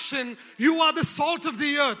destruction, you are the salt of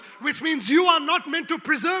the earth. Which means you are not meant to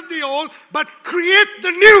preserve the old, but create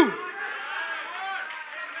the new.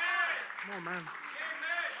 Come on, man.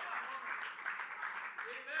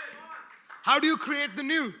 How do you create the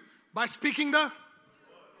new? By speaking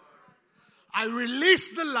I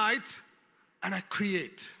release the light and I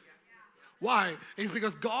create. Why? It's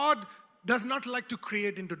because God does not like to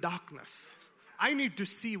create into darkness. I need to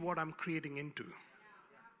see what I'm creating into.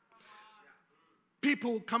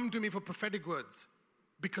 People come to me for prophetic words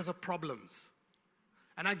because of problems.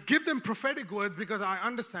 And I give them prophetic words because I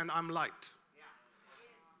understand I'm light.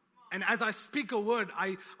 And as I speak a word,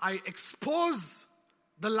 I expose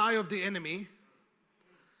the lie of the enemy.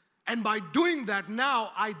 And by doing that,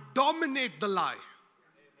 now I dominate the lie.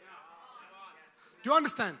 Do you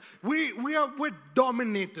understand? We're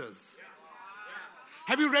dominators.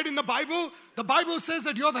 Have you read in the Bible? The Bible says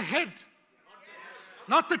that you're the head,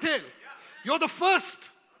 not the tail. You're the first,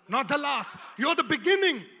 not the last. You're the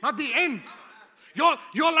beginning, not the end.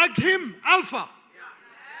 You're like Him, Alpha.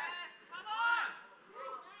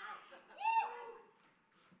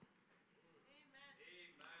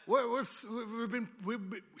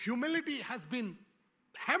 Humility has been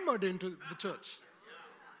hammered into the church.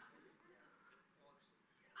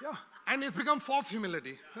 Yeah, and it's become false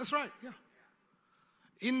humility. That's right, yeah.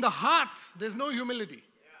 In the heart, there's no humility.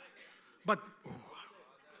 But,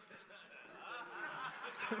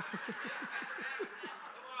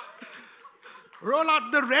 roll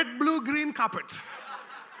out the red, blue, green carpet.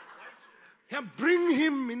 Yeah, bring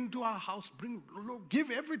him into our house.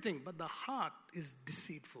 Give everything. But the heart is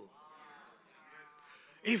deceitful.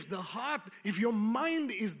 If your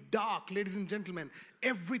mind is dark, ladies and gentlemen,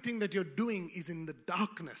 everything that you're doing is in the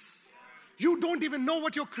darkness. You don't even know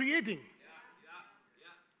what you're creating.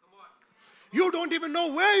 You don't even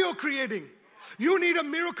know where you're creating. You need a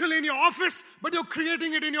miracle in your office, but you're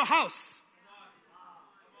creating it in your house.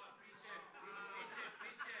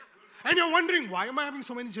 And you're wondering, why am I having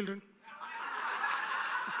so many children?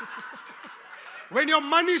 When your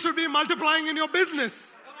money should be multiplying in your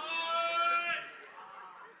business.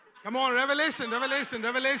 Come on, revelation.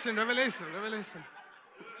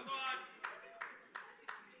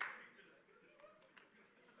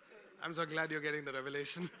 I'm so glad you're getting the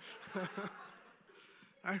revelation.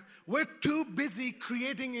 We're too busy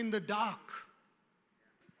creating in the dark.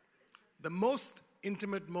 The most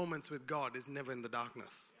intimate moments with God is never in the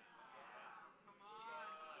darkness.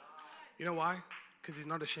 You know why? Because He's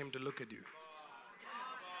not ashamed to look at you.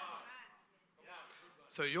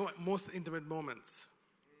 So your most intimate moments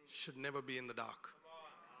should never be in the dark.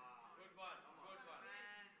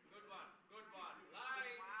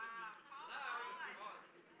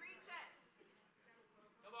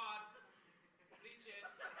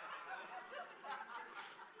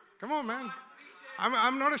 Come on, man.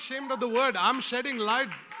 I'm not ashamed of the word. I'm shedding light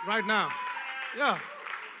right now. Yeah.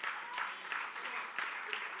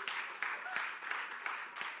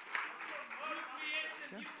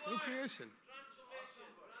 New creation.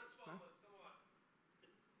 Huh?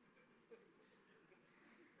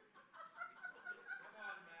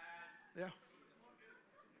 Yeah.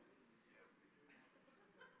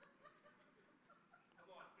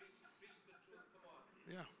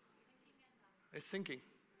 Yeah. It's sinking.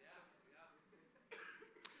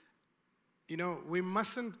 You know, we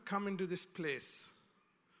mustn't come into this place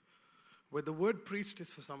where the word preached is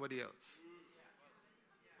for somebody else.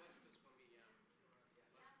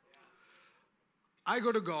 I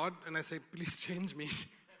go to God and I say, please change me.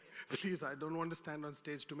 Please, I don't want to stand on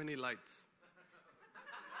stage too many lights.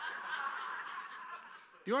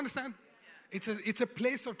 Do you understand? It's a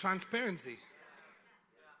place of transparency.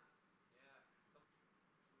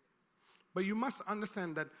 But you must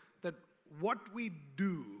understand that what we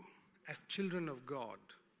do as children of God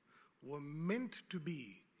were meant to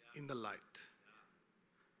be in the light.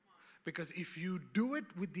 Because if you do it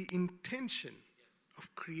with the intention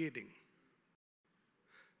of creating.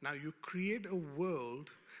 Now you create a world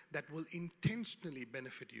that will intentionally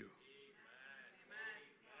benefit you.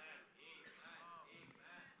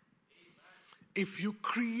 If you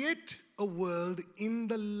create a world in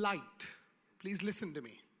the light, please listen to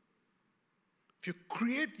me. If you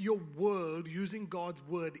create your world using God's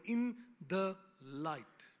word in the light,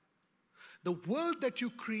 the world that you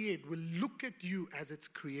create will look at you as its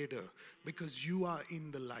creator because you are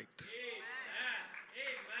in the light.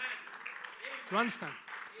 You understand?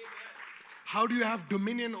 How do you have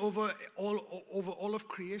dominion over all of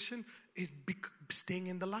creation? Is staying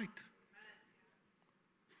in the light.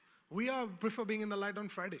 We prefer being in the light on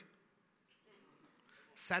Friday.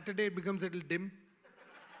 Saturday it becomes a little dim.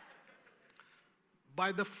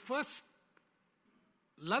 By the first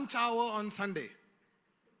lunch hour on Sunday,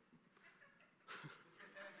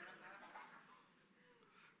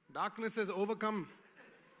 darkness has overcome.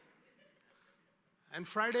 And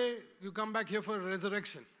Friday, you come back here for a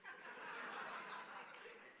resurrection.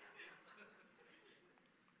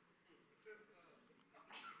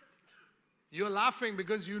 You're laughing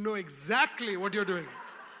because you know exactly what you're doing.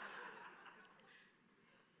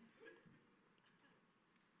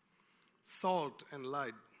 Salt and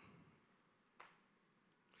light.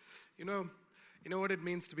 You know what it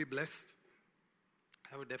means to be blessed?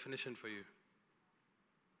 I have a definition for you.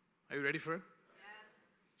 Are you ready for it? Yes.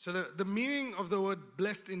 So the meaning of the word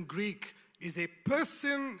blessed in Greek is a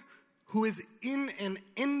person who is in an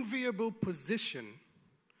enviable position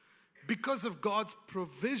because of God's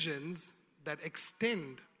provisions that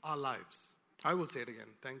extend our lives. I will say it again.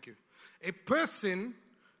 Thank you. A person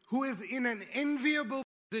who is in an enviable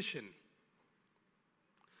position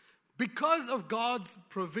because of God's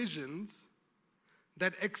provisions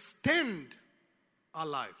that extend our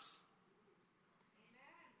lives.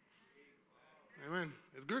 Amen.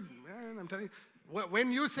 It's good, man. I'm telling you.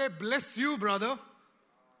 When you say, bless you, brother,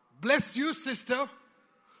 bless you, sister,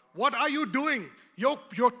 what are you doing?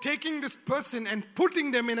 You're taking this person and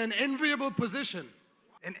putting them in an enviable position.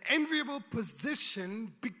 An enviable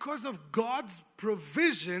position because of God's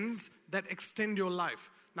provisions that extend your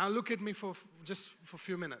life. Now look at me for a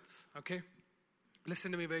few minutes, okay?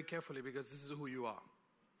 Listen to me very carefully because this is who you are.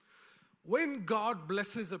 When God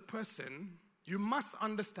blesses a person, you must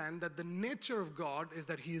understand that the nature of God is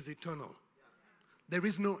that He is eternal. There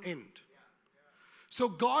is no end. So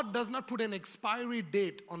God does not put an expiry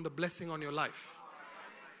date on the blessing on your life.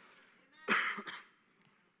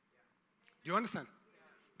 Do you understand?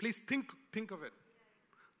 Please think of it.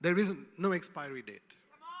 There is no expiry date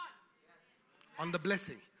on the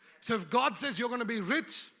blessing. So if God says you're going to be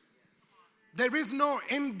rich, there is no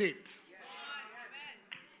end date.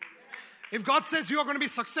 If God says you are going to be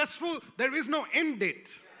successful, there is no end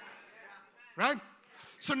date. Right?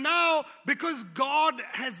 So now, because God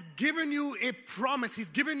has given you a promise, He's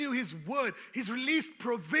given you His word, He's released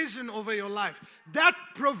provision over your life. That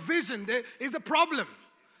provision, there is a problem.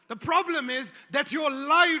 The problem is that your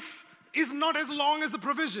life is not as long as the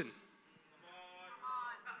provision.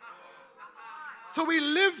 So we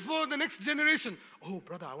live for the next generation. Oh,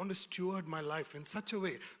 brother, I want to steward my life in such a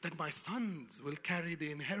way that my sons will carry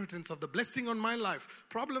the inheritance of the blessing on my life.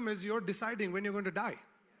 Problem is you're deciding when you're going to die.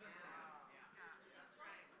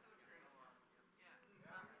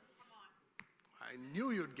 I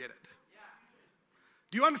knew you'd get it.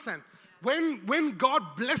 Do you understand? When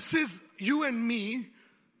God blesses you and me,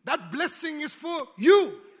 that blessing is for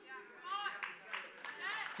you.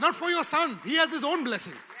 It's not for your sons. He has his own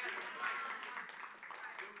blessings.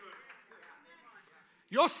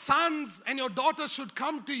 Your sons and your daughters should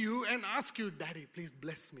come to you and ask you, Daddy, please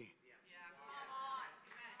bless me.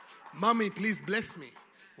 Mommy, please bless me.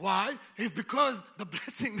 Why? It's because the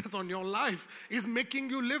blessing that's on your life is making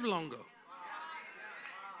you live longer.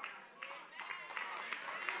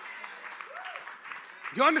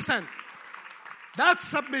 Do you understand? That's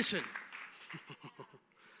submission.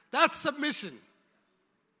 That's submission.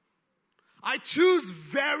 I choose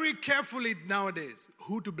very carefully nowadays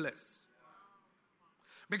who to bless.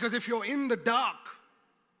 Because if you're in the dark,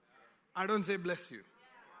 I don't say bless you.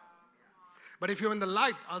 But if you're in the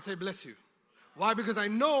light, I'll say bless you. Why? Because I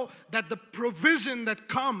know that the provision that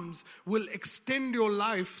comes will extend your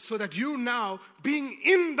life so that you now, being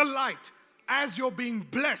in the light, as you're being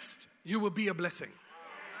blessed, you will be a blessing.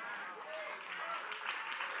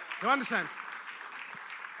 You understand?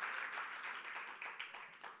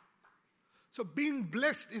 So being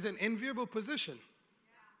blessed is an enviable position.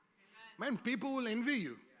 Man, people will envy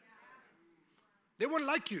you. They won't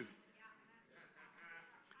like you.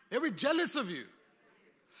 They'll be jealous of you.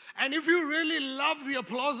 And if you really love the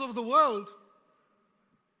applause of the world,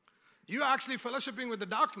 You are actually fellowshipping with the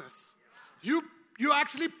darkness. You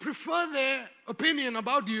actually prefer their opinion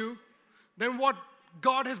about you than what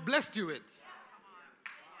God has blessed you with.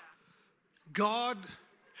 God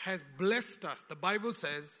has blessed us. The Bible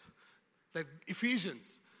says that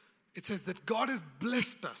Ephesians, it says that God has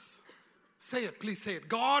blessed us. Say it, please say it.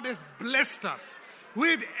 God has blessed us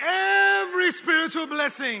with every spiritual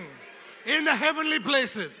blessing in the heavenly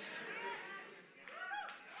places.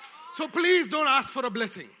 So please don't ask for a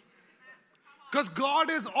blessing. Because God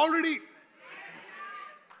is already,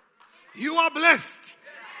 you are blessed.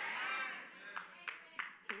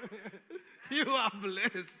 You are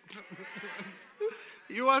blessed.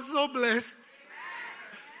 You are so blessed.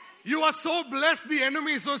 You are so blessed, the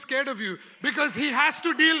enemy is so scared of you because he has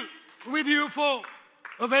to deal with you for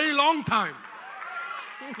a very long time.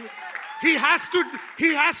 He has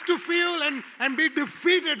to feel and be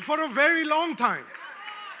defeated for a very long time.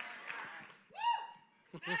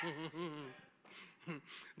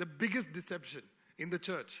 The biggest deception in the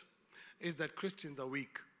church is that Christians are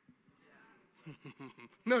weak.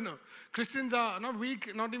 No. Christians are not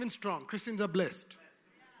weak, not even strong. Christians are blessed.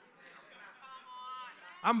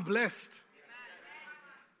 I'm blessed.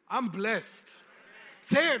 I'm blessed.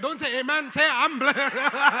 Say it. Don't say amen. Say I'm blessed.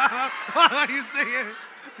 What are you saying?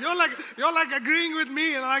 You're like agreeing with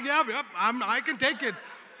me. You're like, yep, I can take it.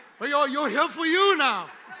 But you're here for you now.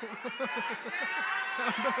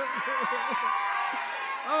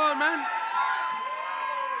 Oh man.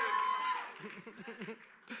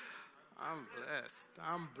 I'm blessed.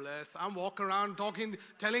 I'm blessed. I'm walking around talking,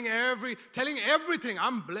 telling everything.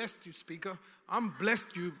 I'm blessed, you speaker. I'm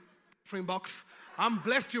blessed, you offering box. I'm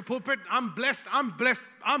blessed, you pulpit. I'm blessed. I'm blessed.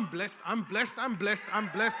 I'm blessed. I'm blessed. I'm blessed. I'm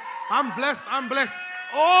blessed. I'm blessed. I'm blessed.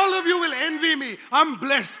 All of you will envy me. I'm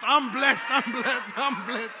blessed. I'm blessed. I'm blessed. I'm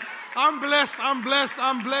blessed. I'm blessed. I'm blessed.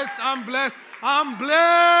 I'm blessed. I'm blessed. I'm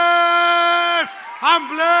blessed. I'm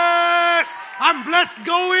blessed. I'm blessed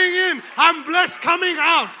going in. I'm blessed coming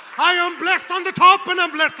out. I am blessed on the top and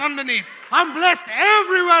I'm blessed underneath. I'm blessed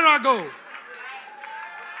everywhere I go.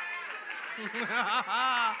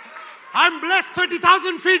 I'm blessed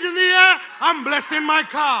 30,000 feet in the air. I'm blessed in my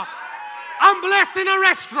car. I'm blessed in a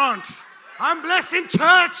restaurant. I'm blessed in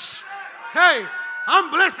church. Hey,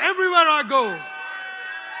 I'm blessed everywhere I go.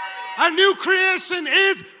 A new creation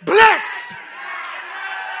is blessed.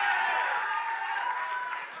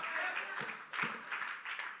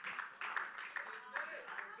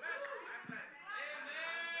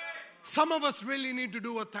 Some of us really need to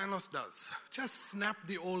do what Thanos does. Just snap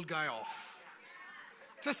the old guy off.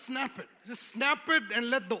 Just snap it. Just snap it and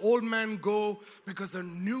let the old man go because the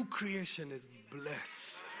new creation is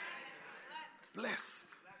blessed. Blessed.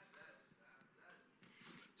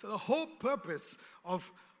 So the whole purpose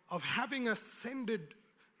of having ascended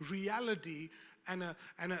reality and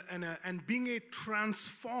being a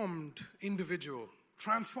transformed individual,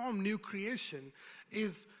 transformed new creation,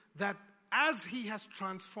 is that as He has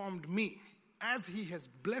transformed me, as He has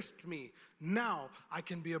blessed me, now I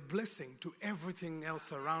can be a blessing to everything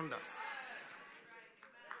else around us.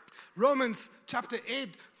 Romans chapter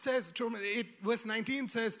 8 says, 8 verse 19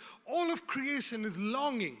 says, all of creation is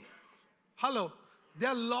longing. Hello,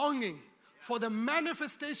 they're longing for the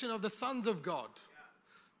manifestation of the sons of God.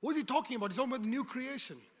 What is he talking about? He's talking about the new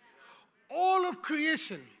creation. All of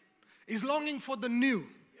creation is longing for the new.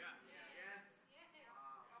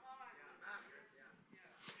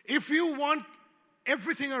 If you want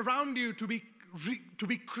everything around you to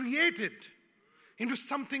be created into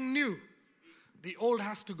something new, the old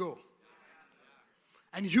has to go.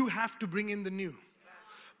 And you have to bring in the new.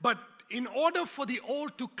 But in order for the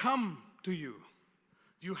old to come to you,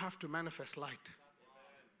 you have to manifest light.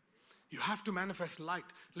 You have to manifest light.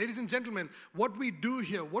 Ladies and gentlemen, what we do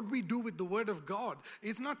here, what we do with the Word of God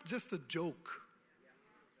is not just a joke.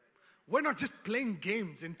 We're not just playing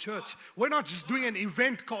games in church. We're not just doing an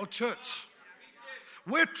event called church.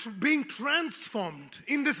 We're being transformed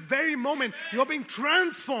in this very moment. You're being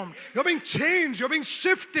transformed. You're being changed. You're being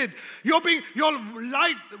shifted. Your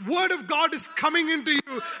light, Word of God is coming into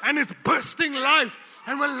you and it's bursting life.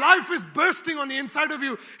 And when life is bursting on the inside of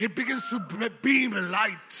you, it begins to beam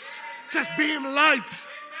light. Just beam light.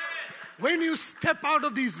 When you step out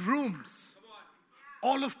of these rooms,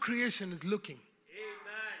 all of creation is looking.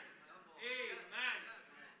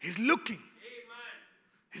 He's looking.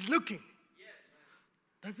 He's looking.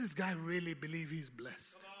 Does this guy really believe he's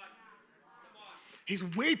blessed? He's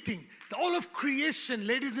waiting. All of creation,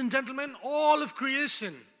 ladies and gentlemen, all of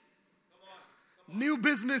creation. New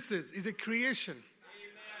businesses is a creation.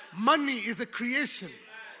 Money is a creation.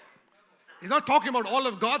 He's not talking about all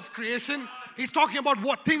of God's creation. He's talking about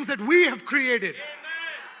what things that we have created.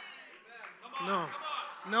 No.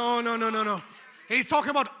 No. He's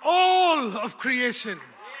talking about all of creation.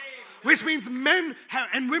 Which means men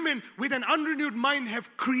and women with an unrenewed mind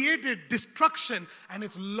have created destruction, and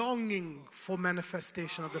it's longing for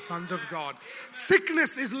manifestation of the sons of God.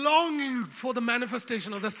 Sickness is longing for the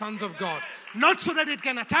manifestation of the sons of God. Not so that it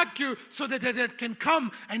can attack you, so that it can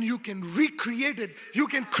come and you can recreate it. You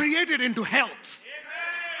can create it into health.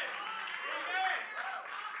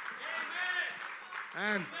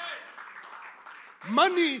 And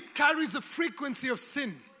money carries the frequency of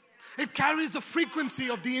sin. It carries the frequency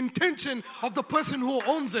of the intention of the person who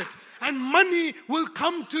owns it. And money will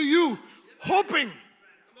come to you hoping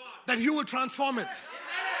that you will transform it.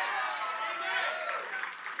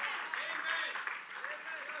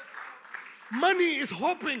 Money is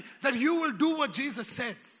hoping that you will do what Jesus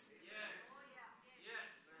says.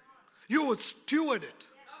 You will steward it.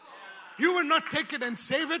 You will not take it and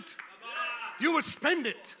save it. You will spend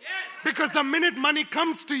it. Because the minute money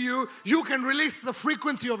comes to you, you can release the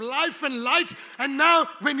frequency of life and light. And now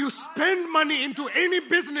when you spend money into any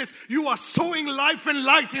business, you are sowing life and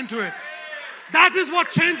light into it. That is what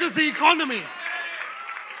changes the economy.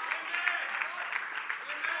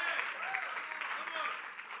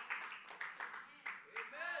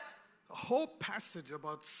 The whole passage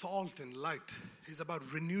about salt and light is about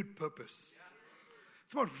renewed purpose.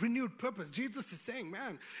 It's about renewed purpose. Jesus is saying,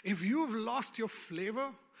 man, if you've lost your flavor,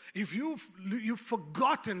 if you've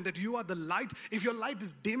forgotten that you are the light, if your light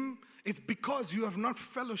is dim, it's because you have not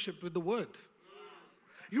fellowshiped with the Word.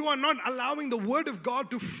 You are not allowing the Word of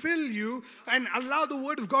God to fill you and allow the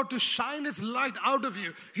Word of God to shine its light out of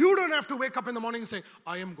you. You don't have to wake up in the morning and say,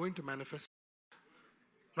 I am going to manifest.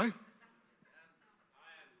 Right?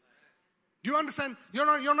 Do you understand?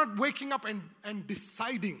 You're not waking up and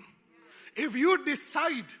deciding. If you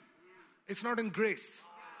decide, it's not in grace.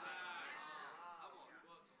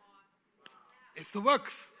 It's the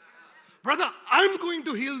works. Brother, I'm going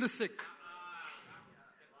to heal the sick.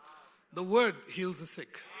 The Word heals the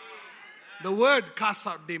sick. The Word casts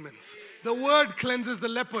out demons. The Word cleanses the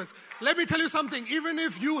lepers. Let me tell you something. Even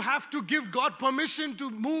if you have to give God permission to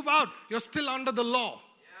move out, you're still under the law.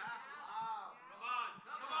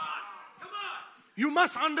 You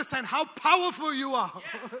must understand how powerful you are.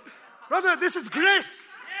 Brother, this is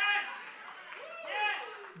grace.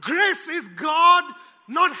 Grace is God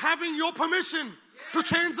not having your permission to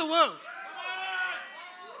change the world.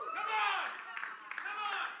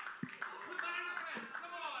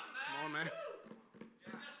 Come on, man.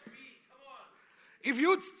 If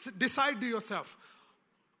you decide to yourself,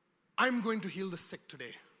 I'm going to heal the sick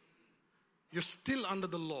today, you're still under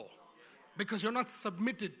the law because you're not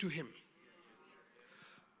submitted to Him.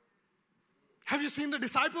 Have you seen the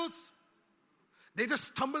disciples? They just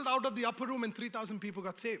stumbled out of the upper room and 3,000 people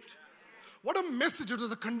got saved. What a message. It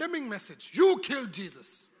was a condemning message. You killed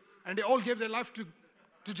Jesus. And they all gave their life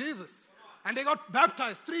to Jesus. And they got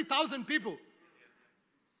baptized, 3,000 people.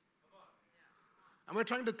 And we're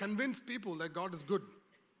trying to convince people that God is good.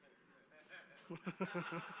 Do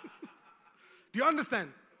you understand?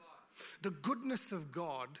 The goodness of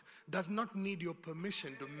God does not need your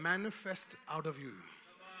permission to manifest out of you.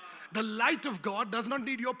 The light of God does not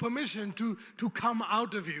need your permission to come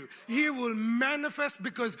out of you. He will manifest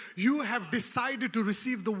because you have decided to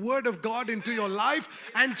receive the Word of God into your life.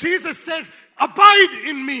 And Jesus says, abide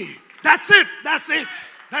in me. That's it. That's it.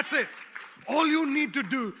 That's it. All you need to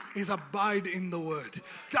do is abide in the Word.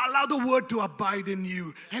 To allow the Word to abide in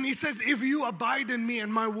you. And He says, if you abide in me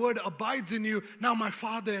and my Word abides in you, now my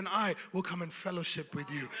Father and I will come and fellowship with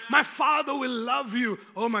you. My Father will love you.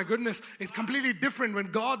 Oh my goodness, it's completely different when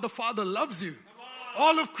God the Father loves you.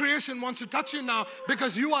 All of creation wants to touch you now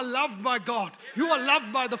because you are loved by God. You are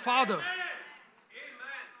loved by the Father.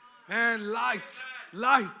 And light.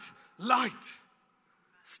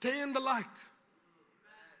 Stay in the light.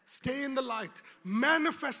 Stay in the light.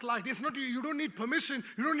 Manifest light. It's not you don't need permission.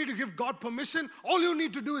 You don't need to give God permission. All you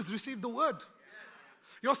need to do is receive the Word.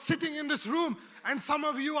 You're sitting in this room and some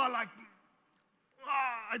of you are like,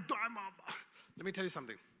 let me tell you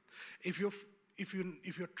something. If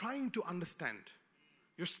you're trying to understand,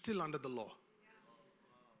 you're still under the law.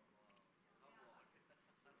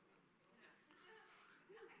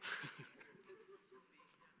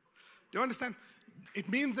 Do you understand? It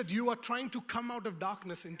means that you are trying to come out of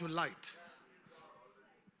darkness into light.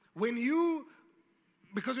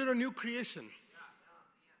 Because you're a new creation,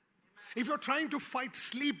 if you're trying to fight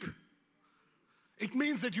sleep, it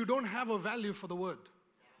means that you don't have a value for the Word.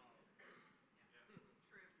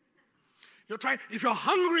 If you're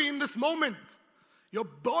hungry in this moment, your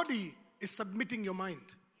body is submitting your mind.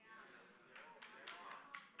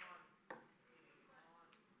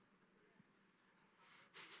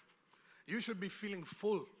 You should be feeling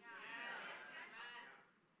full.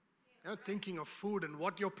 You're thinking of food and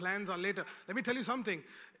what your plans are later. Let me tell you something.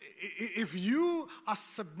 If you are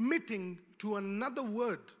submitting to another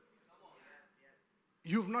word,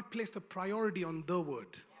 you've not placed a priority on the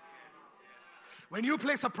word. When you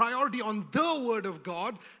place a priority on the word of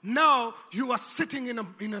God, now you are sitting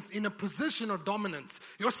in a position of dominance.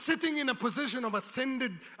 You're sitting in a position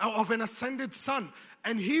of an ascended son.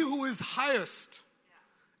 And he who is highest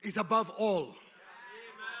is above all.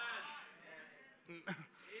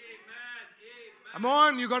 Come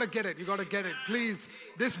on, you got to get it. You got to get it. Please,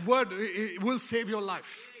 this word it will save your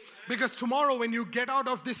life. Because tomorrow when you get out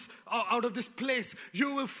of this place,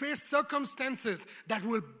 you will face circumstances that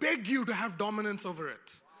will beg you to have dominance over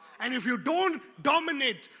it. And if you don't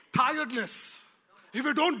dominate tiredness, if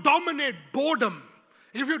you don't dominate boredom,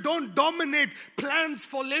 if you don't dominate plans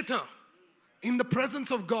for later, in the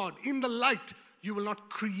presence of God, in the light, you will not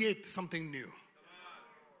create something new.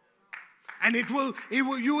 And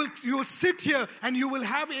you will sit here and you will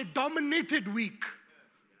have a dominated week.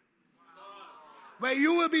 Where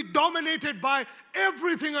you will be dominated by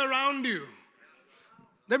everything around you.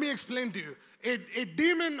 Let me explain to you.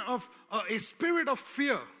 A spirit of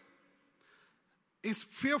fear is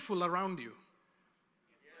fearful around you.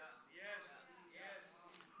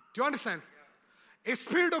 Do you understand? A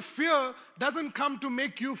spirit of fear doesn't come to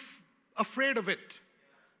make you afraid of it.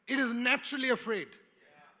 It is naturally afraid.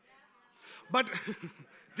 But,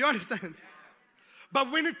 do you understand?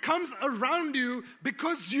 But when it comes around you,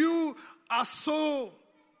 because you've fellowshipped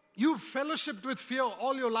with fear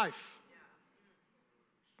all your life.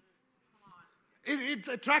 It's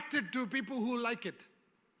attracted to people who like it,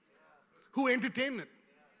 who entertain it.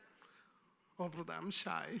 Oh, brother, I'm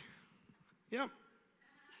shy. Yeah.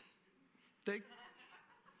 Take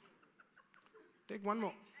one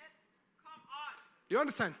more. Do you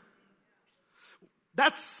understand?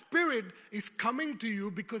 That spirit is coming to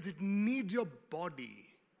you because it needs your body.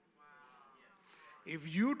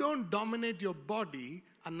 If you don't dominate your body,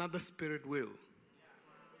 another spirit will.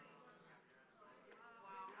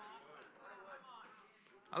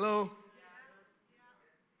 Hello?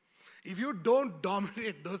 If you don't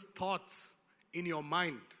dominate those thoughts in your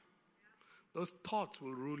mind, those thoughts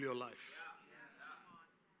will rule your life.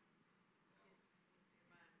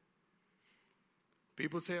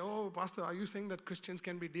 People say, oh, Pastor, are you saying that Christians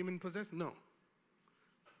can be demon-possessed? No.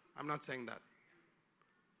 I'm not saying that.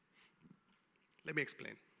 Let me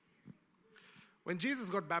explain. When Jesus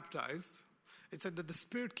got baptized, it said that the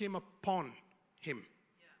Spirit came upon him.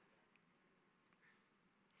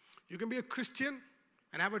 You can be a Christian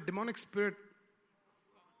and have a demonic spirit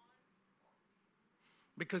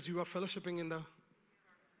because you are fellowshipping in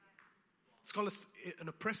it's called an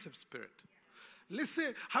oppressive spirit.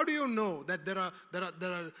 Listen, how do you know that there are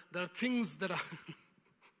things that are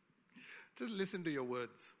just listen to your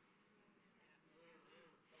words.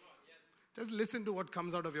 Just listen to what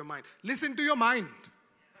comes out of your mind. Listen to your mind.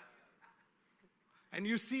 And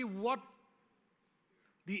you see what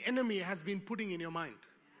the enemy has been putting in your mind.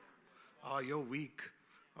 Oh, you're weak.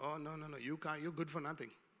 Oh, no, you can't. You're good for nothing.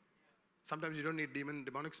 Sometimes you don't need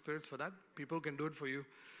demonic spirits for that. People can do it for you.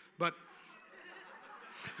 But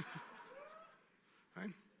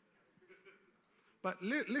right? But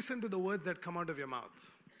listen to the words that come out of your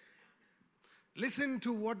mouth. Listen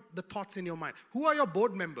to what the thoughts in your mind. Who are your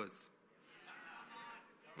board members?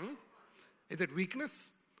 Is it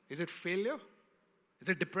weakness? Is it failure? Is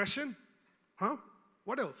it depression?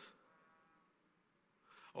 What else?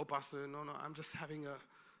 Oh, Pastor, no, I'm just having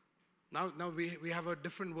now we have a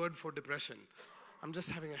different word for depression. I'm just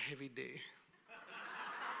having a heavy day.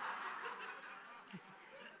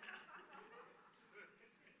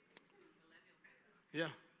 Yeah,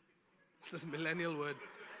 this millennial word.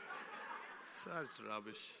 Such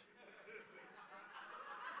rubbish.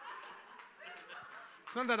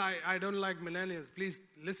 It's not that I don't like millennials. Please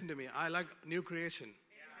listen to me. I like new creation.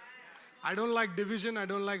 I don't like division. I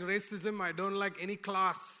don't like racism. I don't like any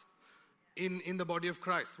class in the body of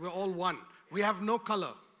Christ. We're all one. We have no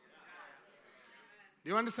color. Do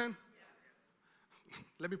you understand?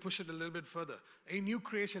 Let me push it a little bit further. A new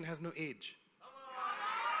creation has no age.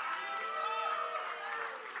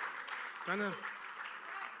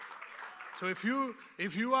 So if you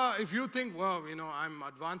think, well, I'm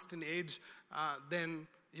advanced in age, then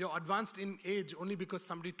you're advanced in age only because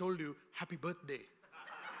somebody told you happy birthday.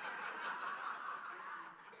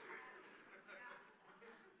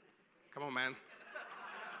 Come on, man.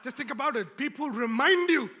 Just think about it. People remind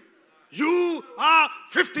you, you are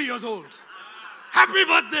 50 years old. Happy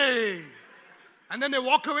birthday. And then they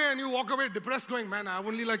walk away and you walk away depressed going, man, I have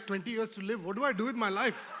only like 20 years to live. What do I do with my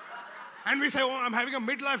life? And we say, oh, I'm having a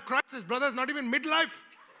midlife crisis. Brother, it's not even midlife.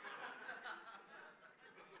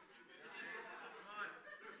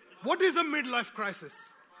 What is a midlife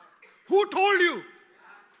crisis? Who told you?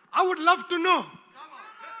 I would love to know.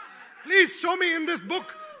 Please show me in this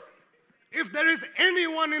book if there is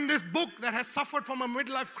anyone in this book that has suffered from a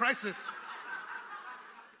midlife crisis.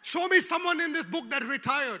 Show me someone in this book that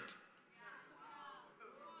retired.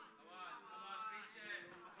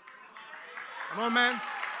 Come on, man.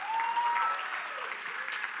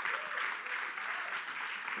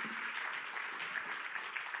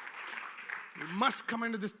 We must come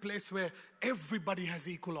into this place where everybody has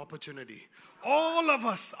equal opportunity. All of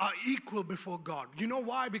us are equal before God. You know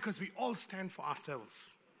why? Because we all stand for ourselves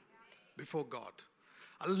before God.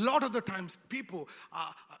 A lot of the times people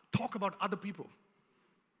talk about other people.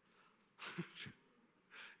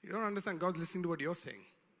 You don't understand. God's listening to what you're saying.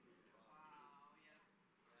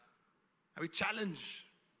 And we challenge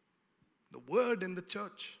the word in the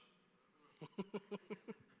church.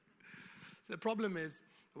 So the problem is,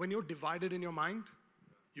 when you're divided in your mind,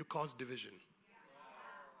 you cause division.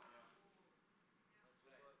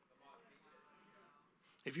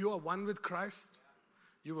 If you are one with Christ,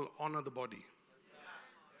 you will honor the body.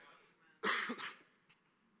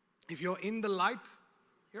 If you're in the light,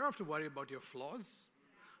 you don't have to worry about your flaws,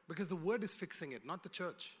 because the word is fixing it, not the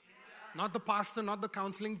church. Not the pastor, not the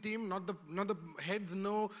counseling team, not the heads,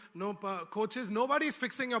 no coaches. Nobody is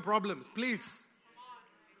fixing your problems. Please.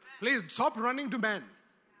 Please stop running to men.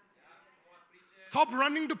 Stop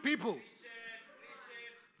running to people.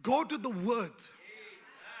 Go to the word.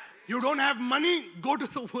 You don't have money, go to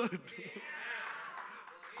the word.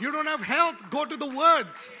 You don't have health, go to the word.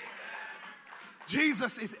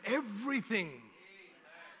 Jesus is everything.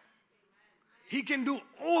 He can do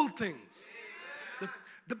all things.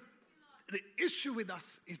 The issue with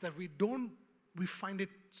us is that we find it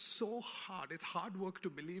so hard. It's hard work to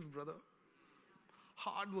believe, brother.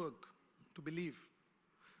 Hard work to believe.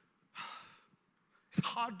 It's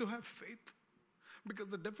hard to have faith, because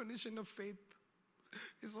the definition of faith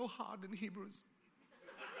is so hard in Hebrews.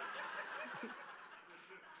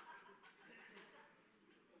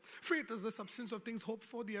 Faith is the substance of things hoped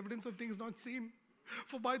for, the evidence of things not seen.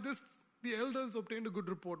 For by this the elders obtained a good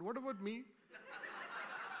report. What about me?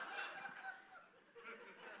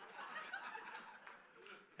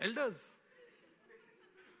 Elders.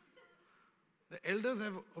 The elders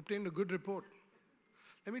have obtained a good report.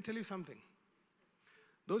 Let me tell you something.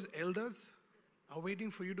 Those elders are waiting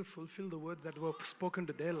for you to fulfill the words that were spoken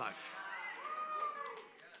to their life.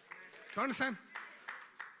 Do you understand?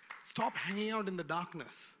 Stop hanging out in the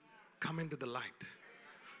darkness. Come into the light.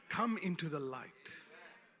 Come into the light.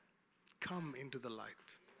 Come into the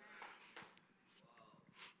light.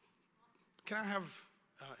 Can I have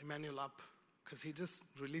Emmanuel up? Because he just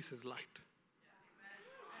releases light.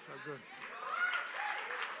 So good.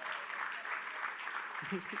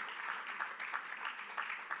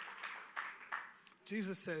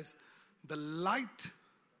 Jesus says, the light,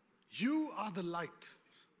 you are the light.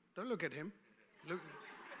 Don't look at him. Look.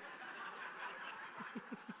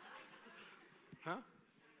 Huh?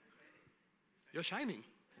 You're shining.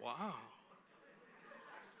 Wow.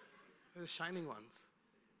 You're the shining ones.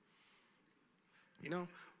 You know,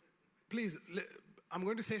 please, I'm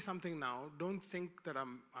going to say something now. Don't think that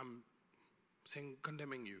I'm saying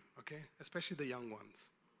condemning you, okay? Especially the young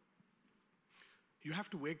ones. You have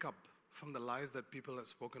to wake up from the lies that people have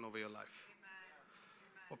spoken over your life.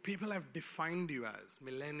 Amen. Or people have defined you as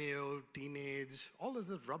millennial, teenage, all this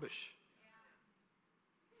is rubbish. Yeah.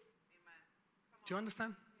 Do you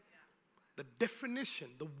understand? Yeah. The definition,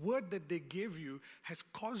 the word that they gave you has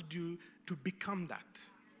caused you to become that.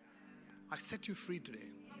 I set you free today.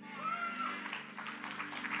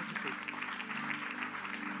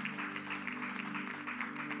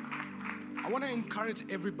 I want to encourage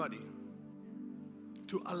everybody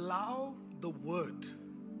to allow the word.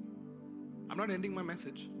 I'm not ending my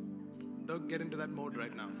message. Don't get into that mode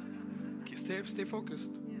right now. Okay, stay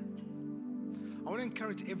focused. I want to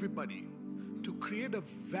encourage everybody to create a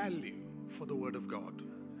value for the word of God.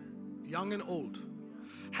 Young and old.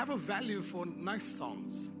 Have a value for nice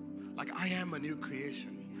songs. Like, I am a new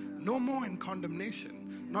creation. No more in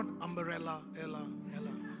condemnation. Not umbrella, Ella.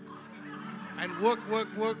 And work.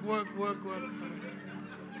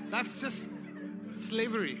 That's just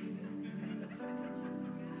slavery.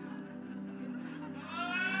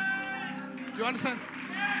 Do you understand?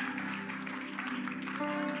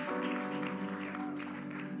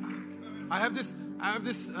 I have this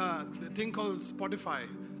thing called Spotify.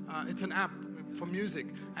 It's an app for music,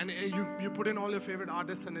 and you put in all your favorite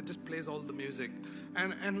artists, and it just plays all the music.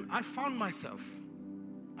 And I found myself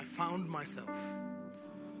found myself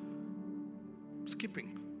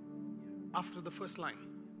skipping after the first line.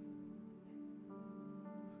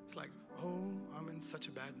 It's like, oh, I'm in such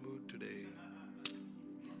a bad mood today.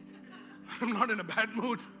 I'm not in a bad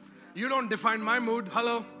mood. You don't define my mood.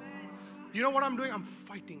 Hello? You know what I'm doing? I'm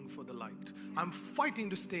fighting for the light. I'm fighting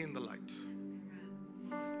to stay in the light.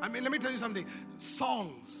 I mean, let me tell you something.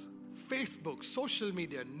 Songs, Facebook, social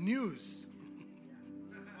media, news.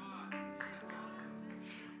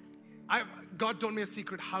 God told me a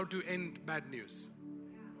secret how to end bad news.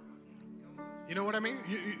 You know what I mean?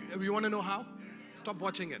 You want to know how? Stop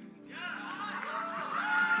watching it.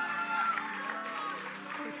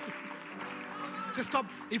 Just stop.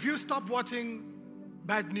 If you stop watching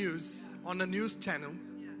bad news on a news channel,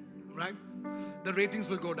 right, the ratings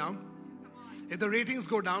will go down. If the ratings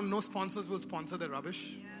go down, no sponsors will sponsor the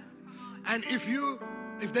rubbish. And if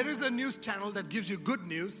there is a news channel that gives you good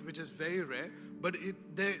news, which is very rare, but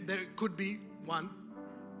there could be one,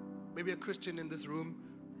 maybe a Christian in this room,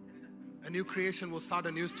 a new creation will start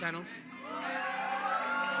a news channel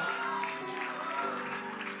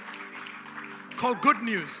called Good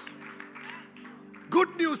News.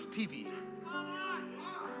 Good News TV.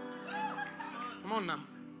 Come on now.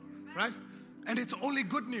 Right? And it's only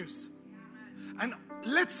good news. And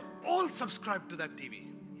let's all subscribe to that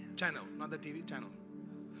TV channel, not the TV channel.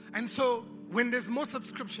 And so when there's more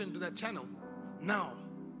subscription to that channel, now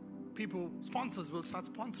sponsors will start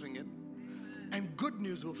sponsoring it, and good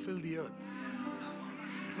news will fill the earth.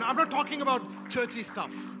 Now, I'm not talking about churchy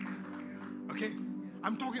stuff, okay?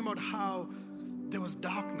 I'm talking about how there was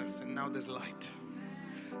darkness and now there's light.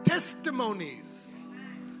 Testimonies.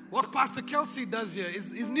 What Pastor Kelsey does here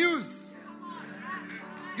is news.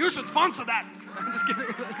 You should sponsor that. I'm just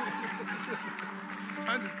kidding.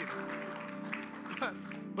 I'm just kidding.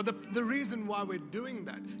 But the reason why we're doing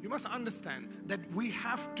that, you must understand that we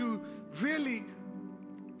have to really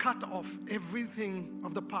cut off everything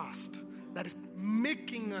of the past that is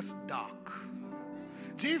making us dark.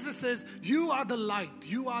 Jesus says, you are the light.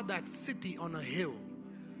 You are that city on a hill.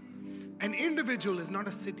 An individual is not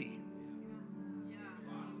a city.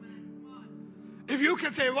 If you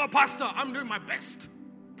can say, well, Pastor, I'm doing my best.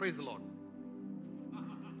 Praise the Lord.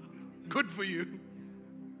 Good for you.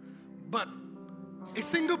 But a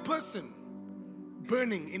single person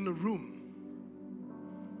burning in a room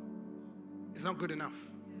is not good enough.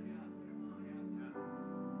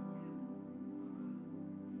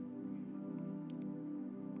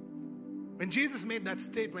 When Jesus made that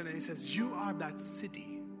statement and he says, you are that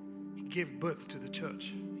city, he gave birth to the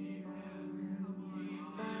church.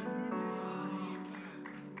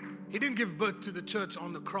 He didn't give birth to the church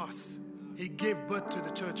on the cross. He gave birth to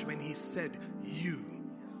the church when he said, you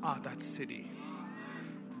are that city.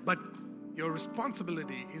 But your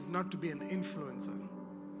responsibility is not to be an influencer.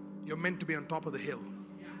 You're meant to be on top of the hill.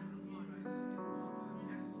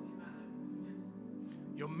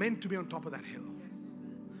 You're meant to be on top of that hill.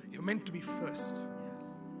 You're meant to be first.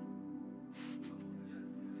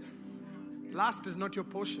 Last is not your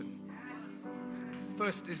portion.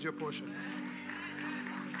 First is your portion.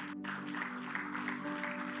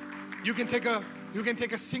 You can take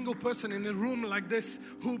a single person in a room like this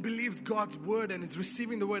who believes God's word and is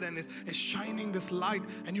receiving the word and is shining this light,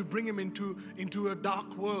 and you bring him into a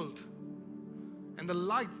dark world. And the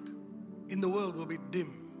light in the world will be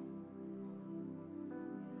dim.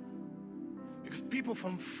 Because people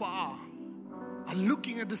from far are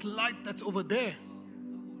looking at this light that's over there.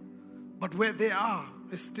 But where they are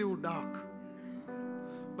is still dark.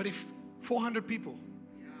 But if 400 people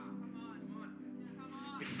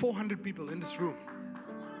in this room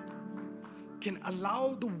can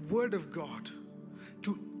allow the word of God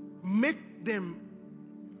to make them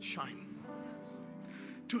shine,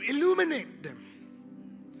 to illuminate them,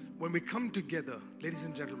 when we come together, ladies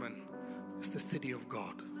and gentlemen, it's the city of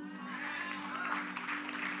God.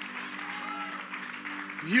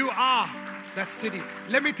 You are that city.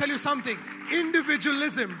 Let me tell you something.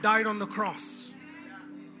 Individualism died on the cross.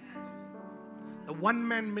 The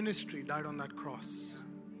one-man ministry died on that cross.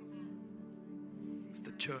 It's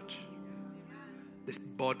the church. This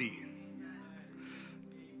body.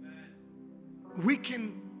 We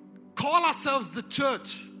can call ourselves the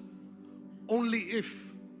church only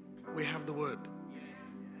if we have the word.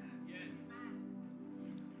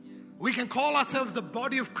 We can call ourselves the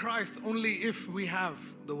body of Christ only if we have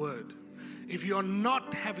the word. If you're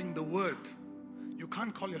not having the word, you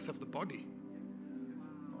can't call yourself the body.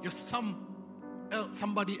 You're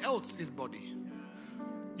somebody else's body.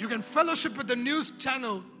 You can fellowship with the news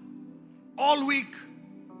channel all week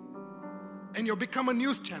and you'll become a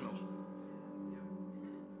news channel.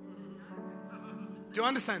 Do you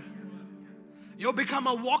understand? You'll become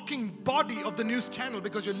a walking body of the news channel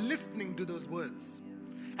because you're listening to those words.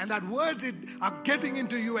 And that words are getting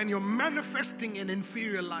into you and you're manifesting an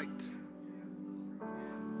inferior light.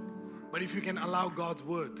 But if you can allow God's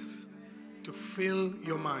word to fill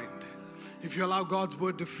your mind, if you allow God's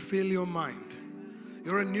word to fill your mind,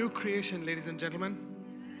 you're a new creation, ladies and gentlemen.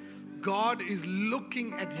 God is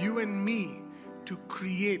looking at you and me to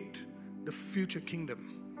create the future kingdom.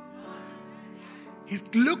 He's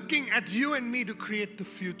looking at you and me to create the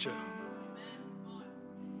future.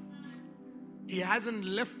 He hasn't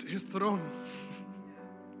left his throne.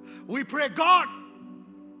 We pray, God,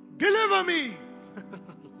 deliver me.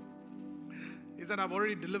 He said, I've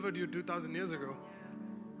already delivered you 2,000 years ago.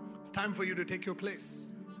 It's time for you to take your place.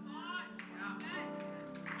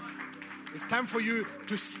 It's time for you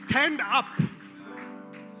to stand up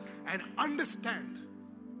and understand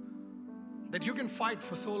that you can fight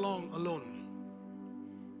for so long alone.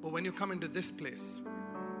 But when you come into this place,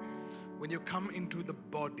 when you come into the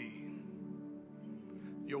body,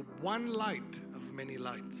 you're one light of many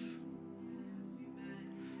lights.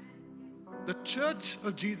 The church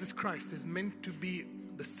of Jesus Christ is meant to be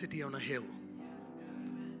the city on a hill,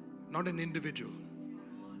 not an individual.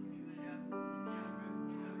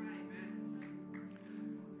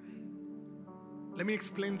 Let me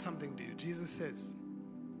explain something to you. Jesus says,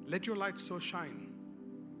 let your light so shine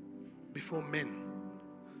before men,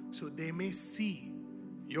 so they may see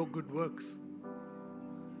your good works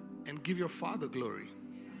and give your Father glory.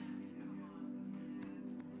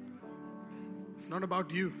 It's not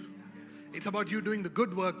about you. It's about you doing the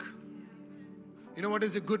good work. You know what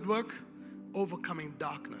is a good work? Overcoming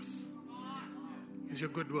darkness is your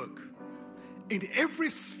good work. In every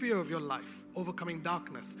sphere of your life, overcoming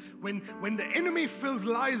darkness. When the enemy fills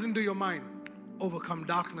lies into your mind, overcome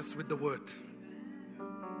darkness with the word.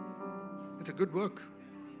 It's a good work.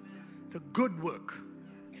 It's a good work.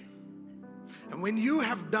 And when you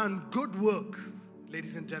have done good work,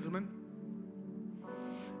 ladies and gentlemen,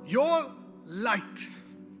 your light,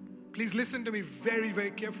 please listen to me very,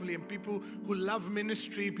 very carefully. And people who love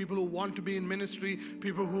ministry, people who want to be in ministry,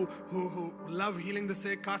 people who love healing the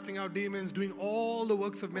sick, casting out demons, doing all the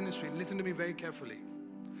works of ministry, listen to me very carefully.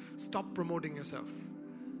 Stop promoting yourself.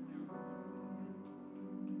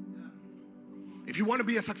 If you want to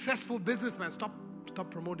be a successful businessman, stop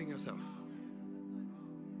promoting yourself.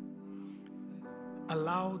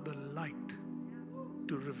 Allow the light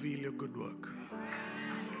to reveal your good work.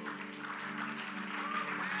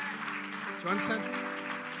 Do you understand?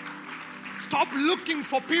 Stop looking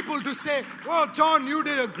for people to say, well, John, you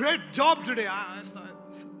did a great job today.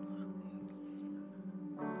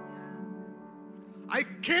 I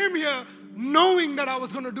came here knowing that I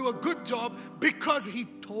was going to do a good job because he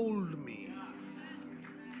told me.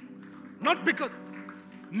 Not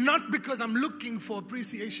because I'm looking for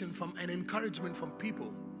appreciation from and encouragement from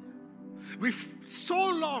people. So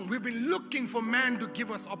long we've been looking for man to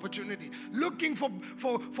give us opportunity, looking for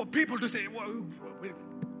people to say, well,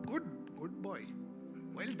 good boy,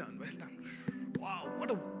 well done. Wow,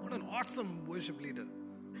 what an awesome worship leader.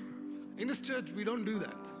 In this church we don't do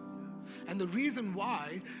that. And the reason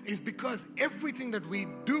why is because everything that we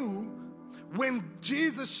do, when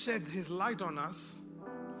Jesus sheds his light on us,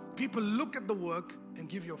 people look at the work and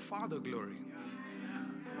give your Father glory.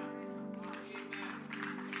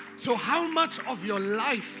 So how much of your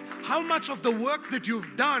life, how much of the work that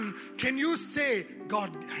you've done can you say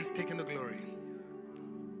God has taken the glory?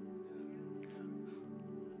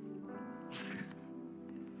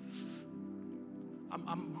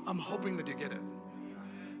 I'm hoping that you get it.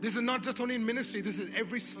 This is not just only in ministry, this is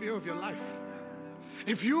every sphere of your life.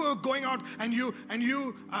 If you are going out and you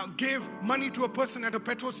gave money to a person at a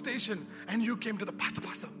petrol station and you came to the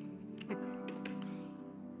pastor,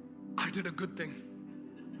 I did a good thing.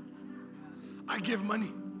 I gave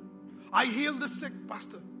money. I healed the sick,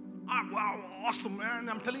 pastor. Wow, awesome, man.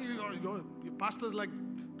 I'm telling you, your pastor's like,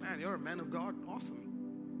 man, you're a man of God. Awesome.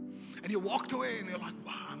 And you walked away and you're like,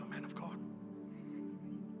 wow, I'm a man of God.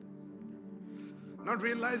 Not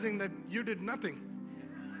realizing that you did nothing.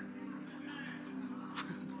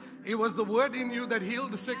 It was the word in you that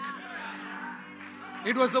healed the sick.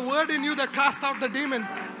 It was the word in you that cast out the demon.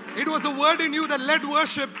 It was the word in you that led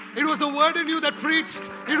worship. It was the word in you that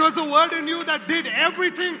preached. It was the word in you that did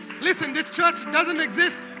everything. Listen, this church doesn't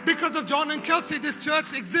exist because of John and Kelsey. This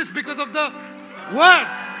church exists because of the word.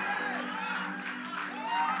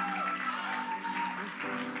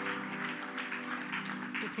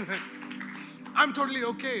 I'm totally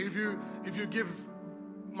okay if you give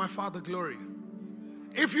my Father glory.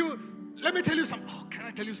 Let me tell you something. Oh, can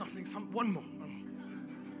I tell you something? One more.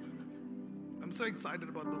 I'm so excited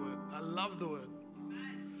about the word. I love the word.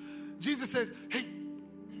 Jesus says, hey,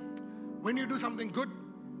 when you do something good,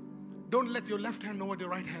 don't let your left hand know what your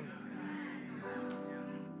right hand.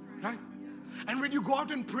 Right? And when you go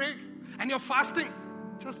out and pray and you're fasting,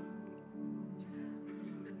 just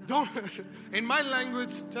don't, in my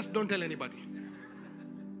language, just don't tell anybody.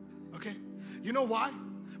 Okay? You know why?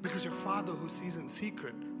 Because your Father who sees in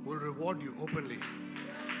secret will reward you openly.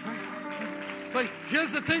 Right? But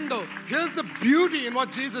here's the thing though. Here's the beauty in what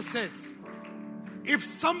Jesus says. If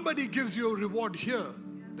somebody gives you a reward here,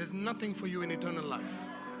 there's nothing for you in eternal life.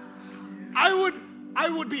 I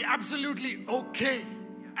would be absolutely okay,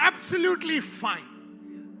 absolutely fine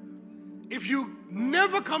if you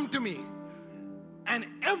never come to me and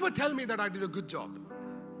ever tell me that I did a good job.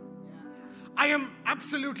 I am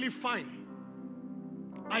absolutely fine.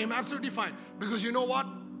 I am absolutely fine. Because you know what?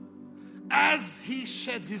 As He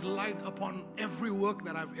sheds His light upon every work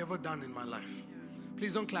that I've ever done in my life.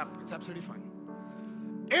 Please don't clap. It's absolutely fine.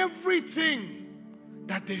 Everything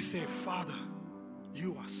that they say, Father,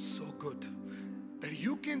 you are so good that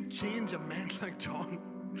you can change a man like John.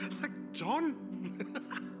 Like John?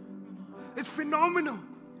 It's phenomenal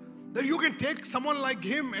that you can take someone like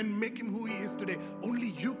him and make him who he is today.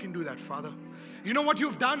 Only you can do that, Father. You know what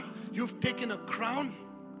you've done? You've taken a crown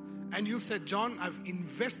and you've said, John, I've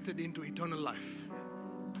invested into eternal life.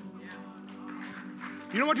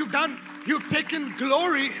 You know what you've done? You've taken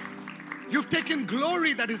glory. You've taken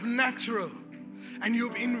glory that is natural and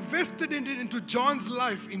you've invested in it into John's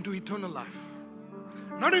life, into eternal life.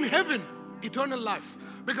 Not in heaven, eternal life.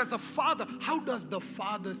 Because the Father, how does the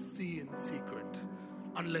Father see in secret?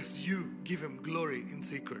 Unless you give Him glory in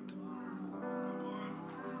secret.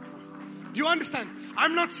 Do you understand?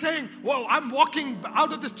 I'm not saying, whoa, I'm walking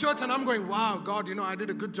out of this church and I'm going, wow, God, you know, I did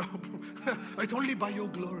a good job. It's only by your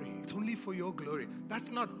glory. It's only for your glory.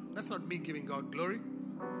 That's not me giving God glory.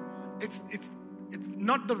 It's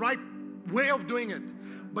not the right way of doing it.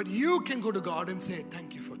 But you can go to God and say,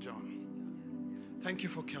 thank you for John. Thank you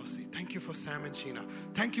for Kelsey. Thank you for Sam and Sheena.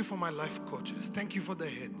 Thank you for my life coaches. Thank you for their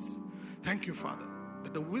heads. Thank you, Father,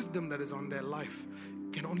 that the wisdom that is on their life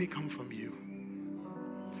can only come from you.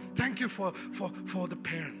 Thank you for the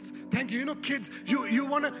parents. Thank you. You know, kids, you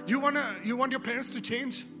want your parents to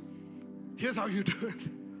change? Here's how you do it.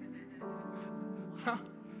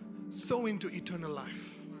 Sow into eternal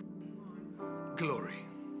life. Glory.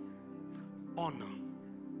 Honor.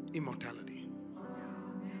 Immortality.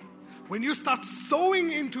 When you start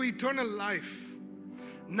sowing into eternal life,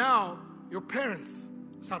 now your parents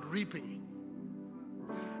start reaping.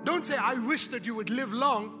 Don't say, I wish that you would live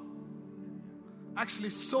long. Actually,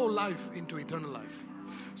 sow life into eternal life.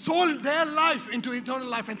 Sow their life into eternal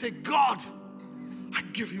life and say, God, I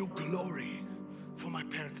give you glory for my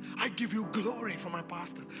parents. I give you glory for my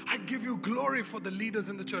pastors. I give you glory for the leaders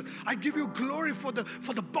in the church. I give you glory for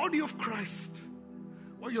the body of Christ.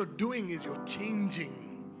 What you're doing is you're changing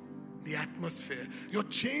the atmosphere. You're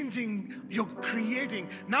changing, you're creating.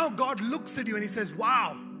 Now God looks at you and He says,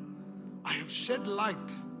 wow, I have shed light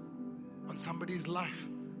on somebody's life.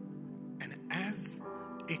 And as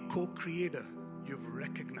a co-creator, you've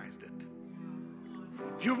recognized it.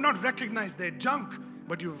 You've not recognized their junk,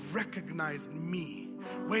 but you've recognized me.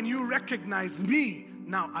 When you recognize me,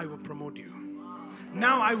 now I will promote you.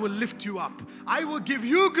 Now I will lift you up. I will give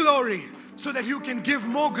you glory so that you can give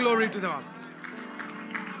more glory to God.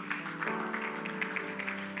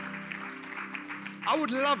 I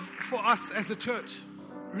would love for us as a church,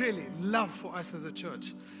 really love for us as a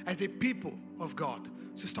church, as a people of God,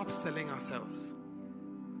 to stop selling ourselves.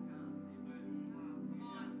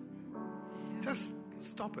 Just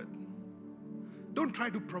stop it. Don't try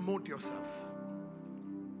to promote yourself.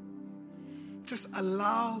 Just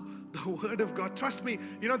allow the Word of God. Trust me,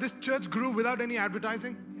 you know, this church grew without any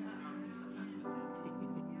advertising.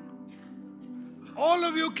 All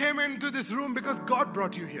of you came into this room because God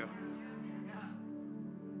brought you here.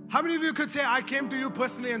 How many of you could say, I came to you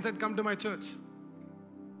personally and said, come to my church?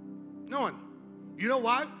 No one. You know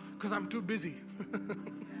why? Because I'm too busy.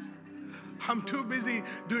 I'm too busy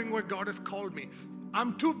doing what God has called me.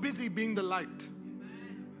 I'm too busy being the light.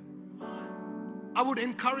 I would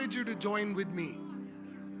encourage you to join with me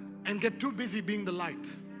and get too busy being the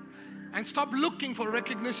light. And stop looking for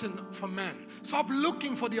recognition from man. Stop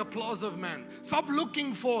looking for the applause of man. Stop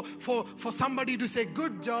looking for somebody to say,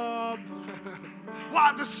 good job.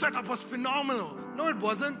 Wow, this setup was phenomenal. No, it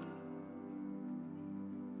wasn't.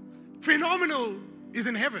 Phenomenal is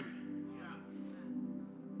in heaven.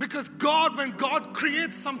 Because God, when God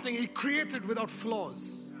creates something, He creates it without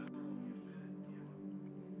flaws.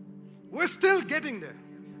 We're still getting there.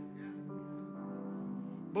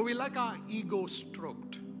 but we like our ego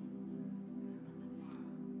stroked.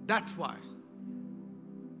 That's why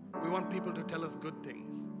we want people to tell us good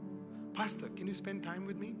things. Pastor, can you spend time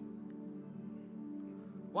with me?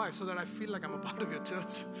 Why? So that I feel like I'm a part of your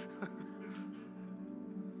church.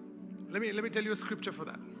 Let me tell you a scripture for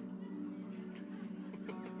that.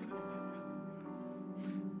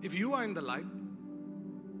 If you are in the light,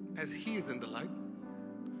 as He is in the light,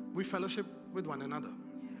 we fellowship with one another.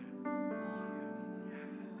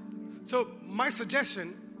 So my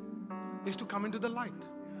suggestion is to come into the light.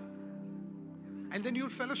 And then you'll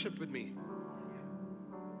fellowship with me.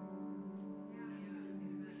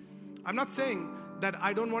 I'm not saying that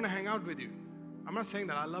I don't want to hang out with you. I'm not saying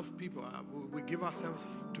that I love people. We give ourselves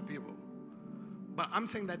to people. But I'm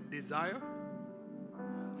saying that desire,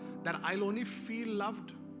 that I'll only feel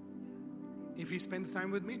loved if He spends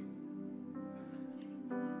time with me,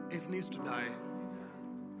 it needs to die.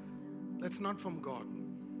 That's not from God.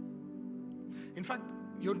 In fact,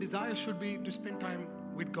 your desire should be to spend time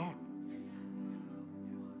with God.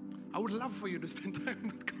 I would love for you to spend time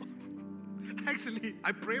with God. Actually,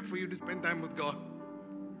 I pray for you to spend time with God.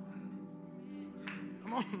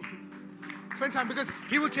 Come on. Spend time, because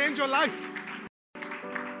He will change your life.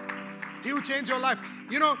 He will change your life.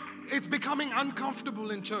 You know, it's becoming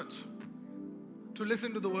uncomfortable in church to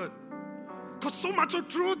listen to the word. Because so much of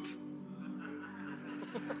truth.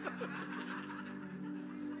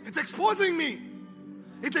 It's exposing me.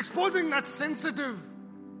 It's exposing that sensitive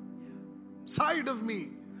side of me.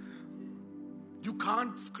 You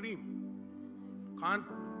can't scream. Can't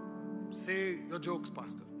say your jokes,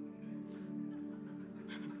 Pastor.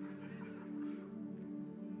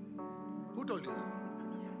 Who told you that?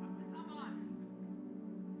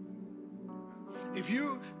 If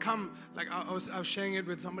you come, like I was sharing it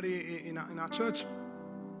with somebody in our church.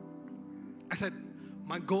 I said,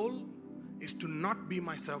 my goal is to not be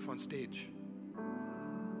myself on stage.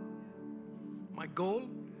 My goal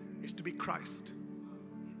is to be Christ.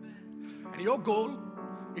 And your goal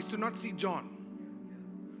is to not see John.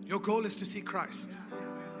 Your goal is to see Christ.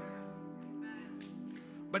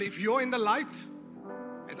 But if you're in the light,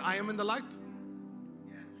 as I am in the light,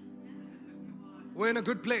 we're in a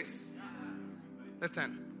good place. Let's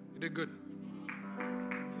stand. You did good.